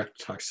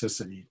direct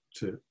toxicity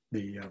to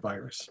the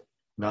virus,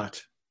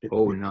 not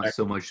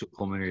so much the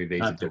pulmonary vasectomy.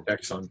 Not the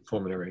effects on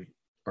pulmonary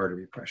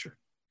artery pressure.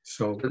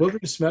 So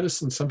wilderness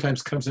medicine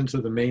sometimes comes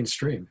into the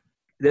mainstream.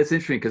 That's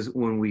interesting, because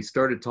when we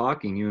started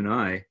talking, you and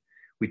I,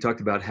 we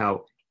talked about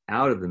how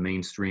out of the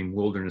mainstream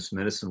wilderness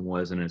medicine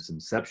was in its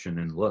inception.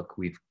 And look,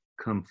 we've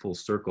come full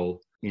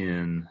circle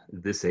in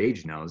this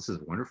age now. This is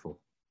wonderful.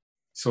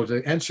 So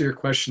to answer your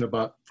question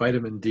about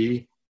vitamin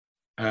D,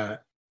 I'm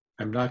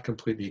not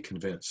completely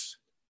convinced.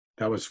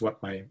 That was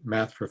what my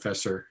math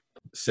professor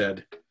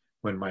said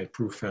when my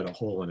proof had a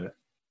hole in it.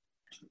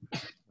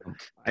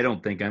 I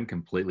don't think I'm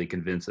completely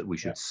convinced that we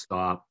should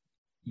stop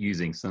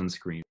using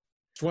sunscreen.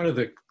 One of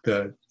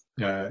the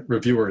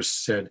reviewers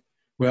said,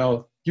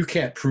 well, you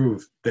can't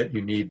prove that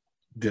you need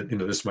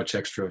this much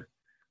extra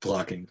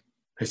blocking.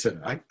 I said,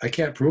 I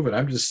can't prove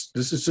it. This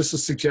is just a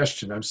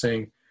suggestion. I'm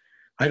saying,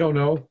 I don't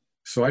know.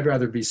 So I'd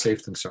rather be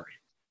safe than sorry.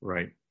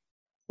 Right.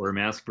 Wear a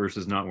mask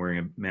versus not wearing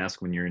a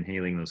mask when you're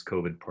inhaling those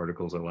COVID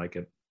particles. I like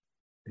it.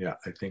 Yeah,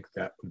 I think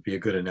that would be a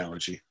good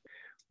analogy.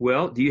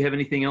 Well, do you have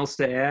anything else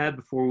to add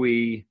before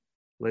we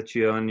let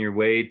you on your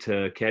way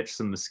to catch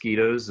some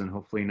mosquitoes and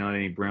hopefully not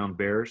any brown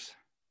bears?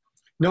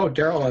 No,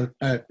 Daryl,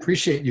 I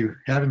appreciate you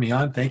having me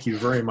on. Thank you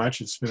very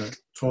much. It's been a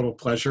total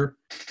pleasure.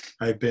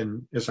 I've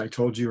been, as I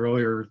told you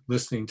earlier,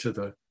 listening to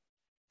the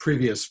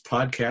previous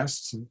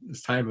podcasts in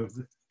this time of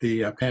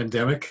the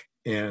pandemic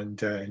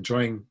and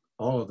enjoying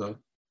all of the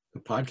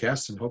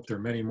podcasts, and hope there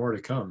are many more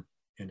to come,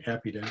 and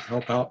happy to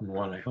help out in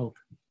one, I hope.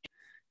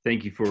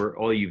 Thank you for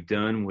all you've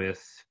done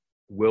with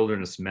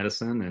wilderness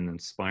medicine and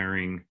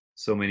inspiring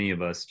so many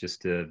of us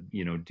just to,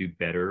 do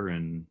better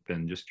and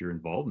just your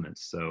involvement.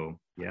 So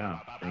yeah,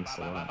 thanks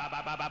a lot.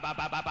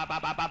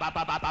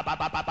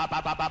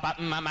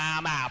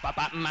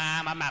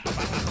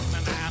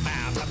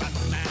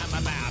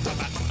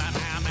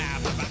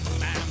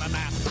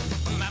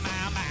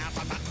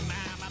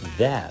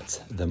 That's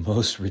the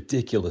most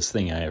ridiculous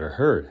thing I ever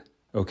heard.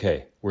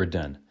 Okay, we're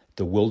done.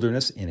 The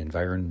Wilderness and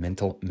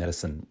Environmental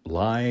Medicine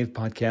live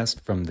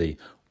podcast from the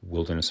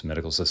Wilderness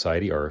Medical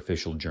Society, our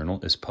official journal,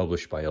 is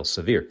published by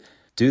Elsevier.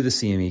 Do the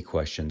CME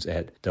questions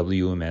at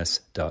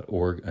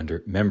wms.org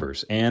under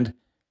members, and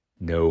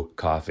no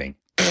coughing.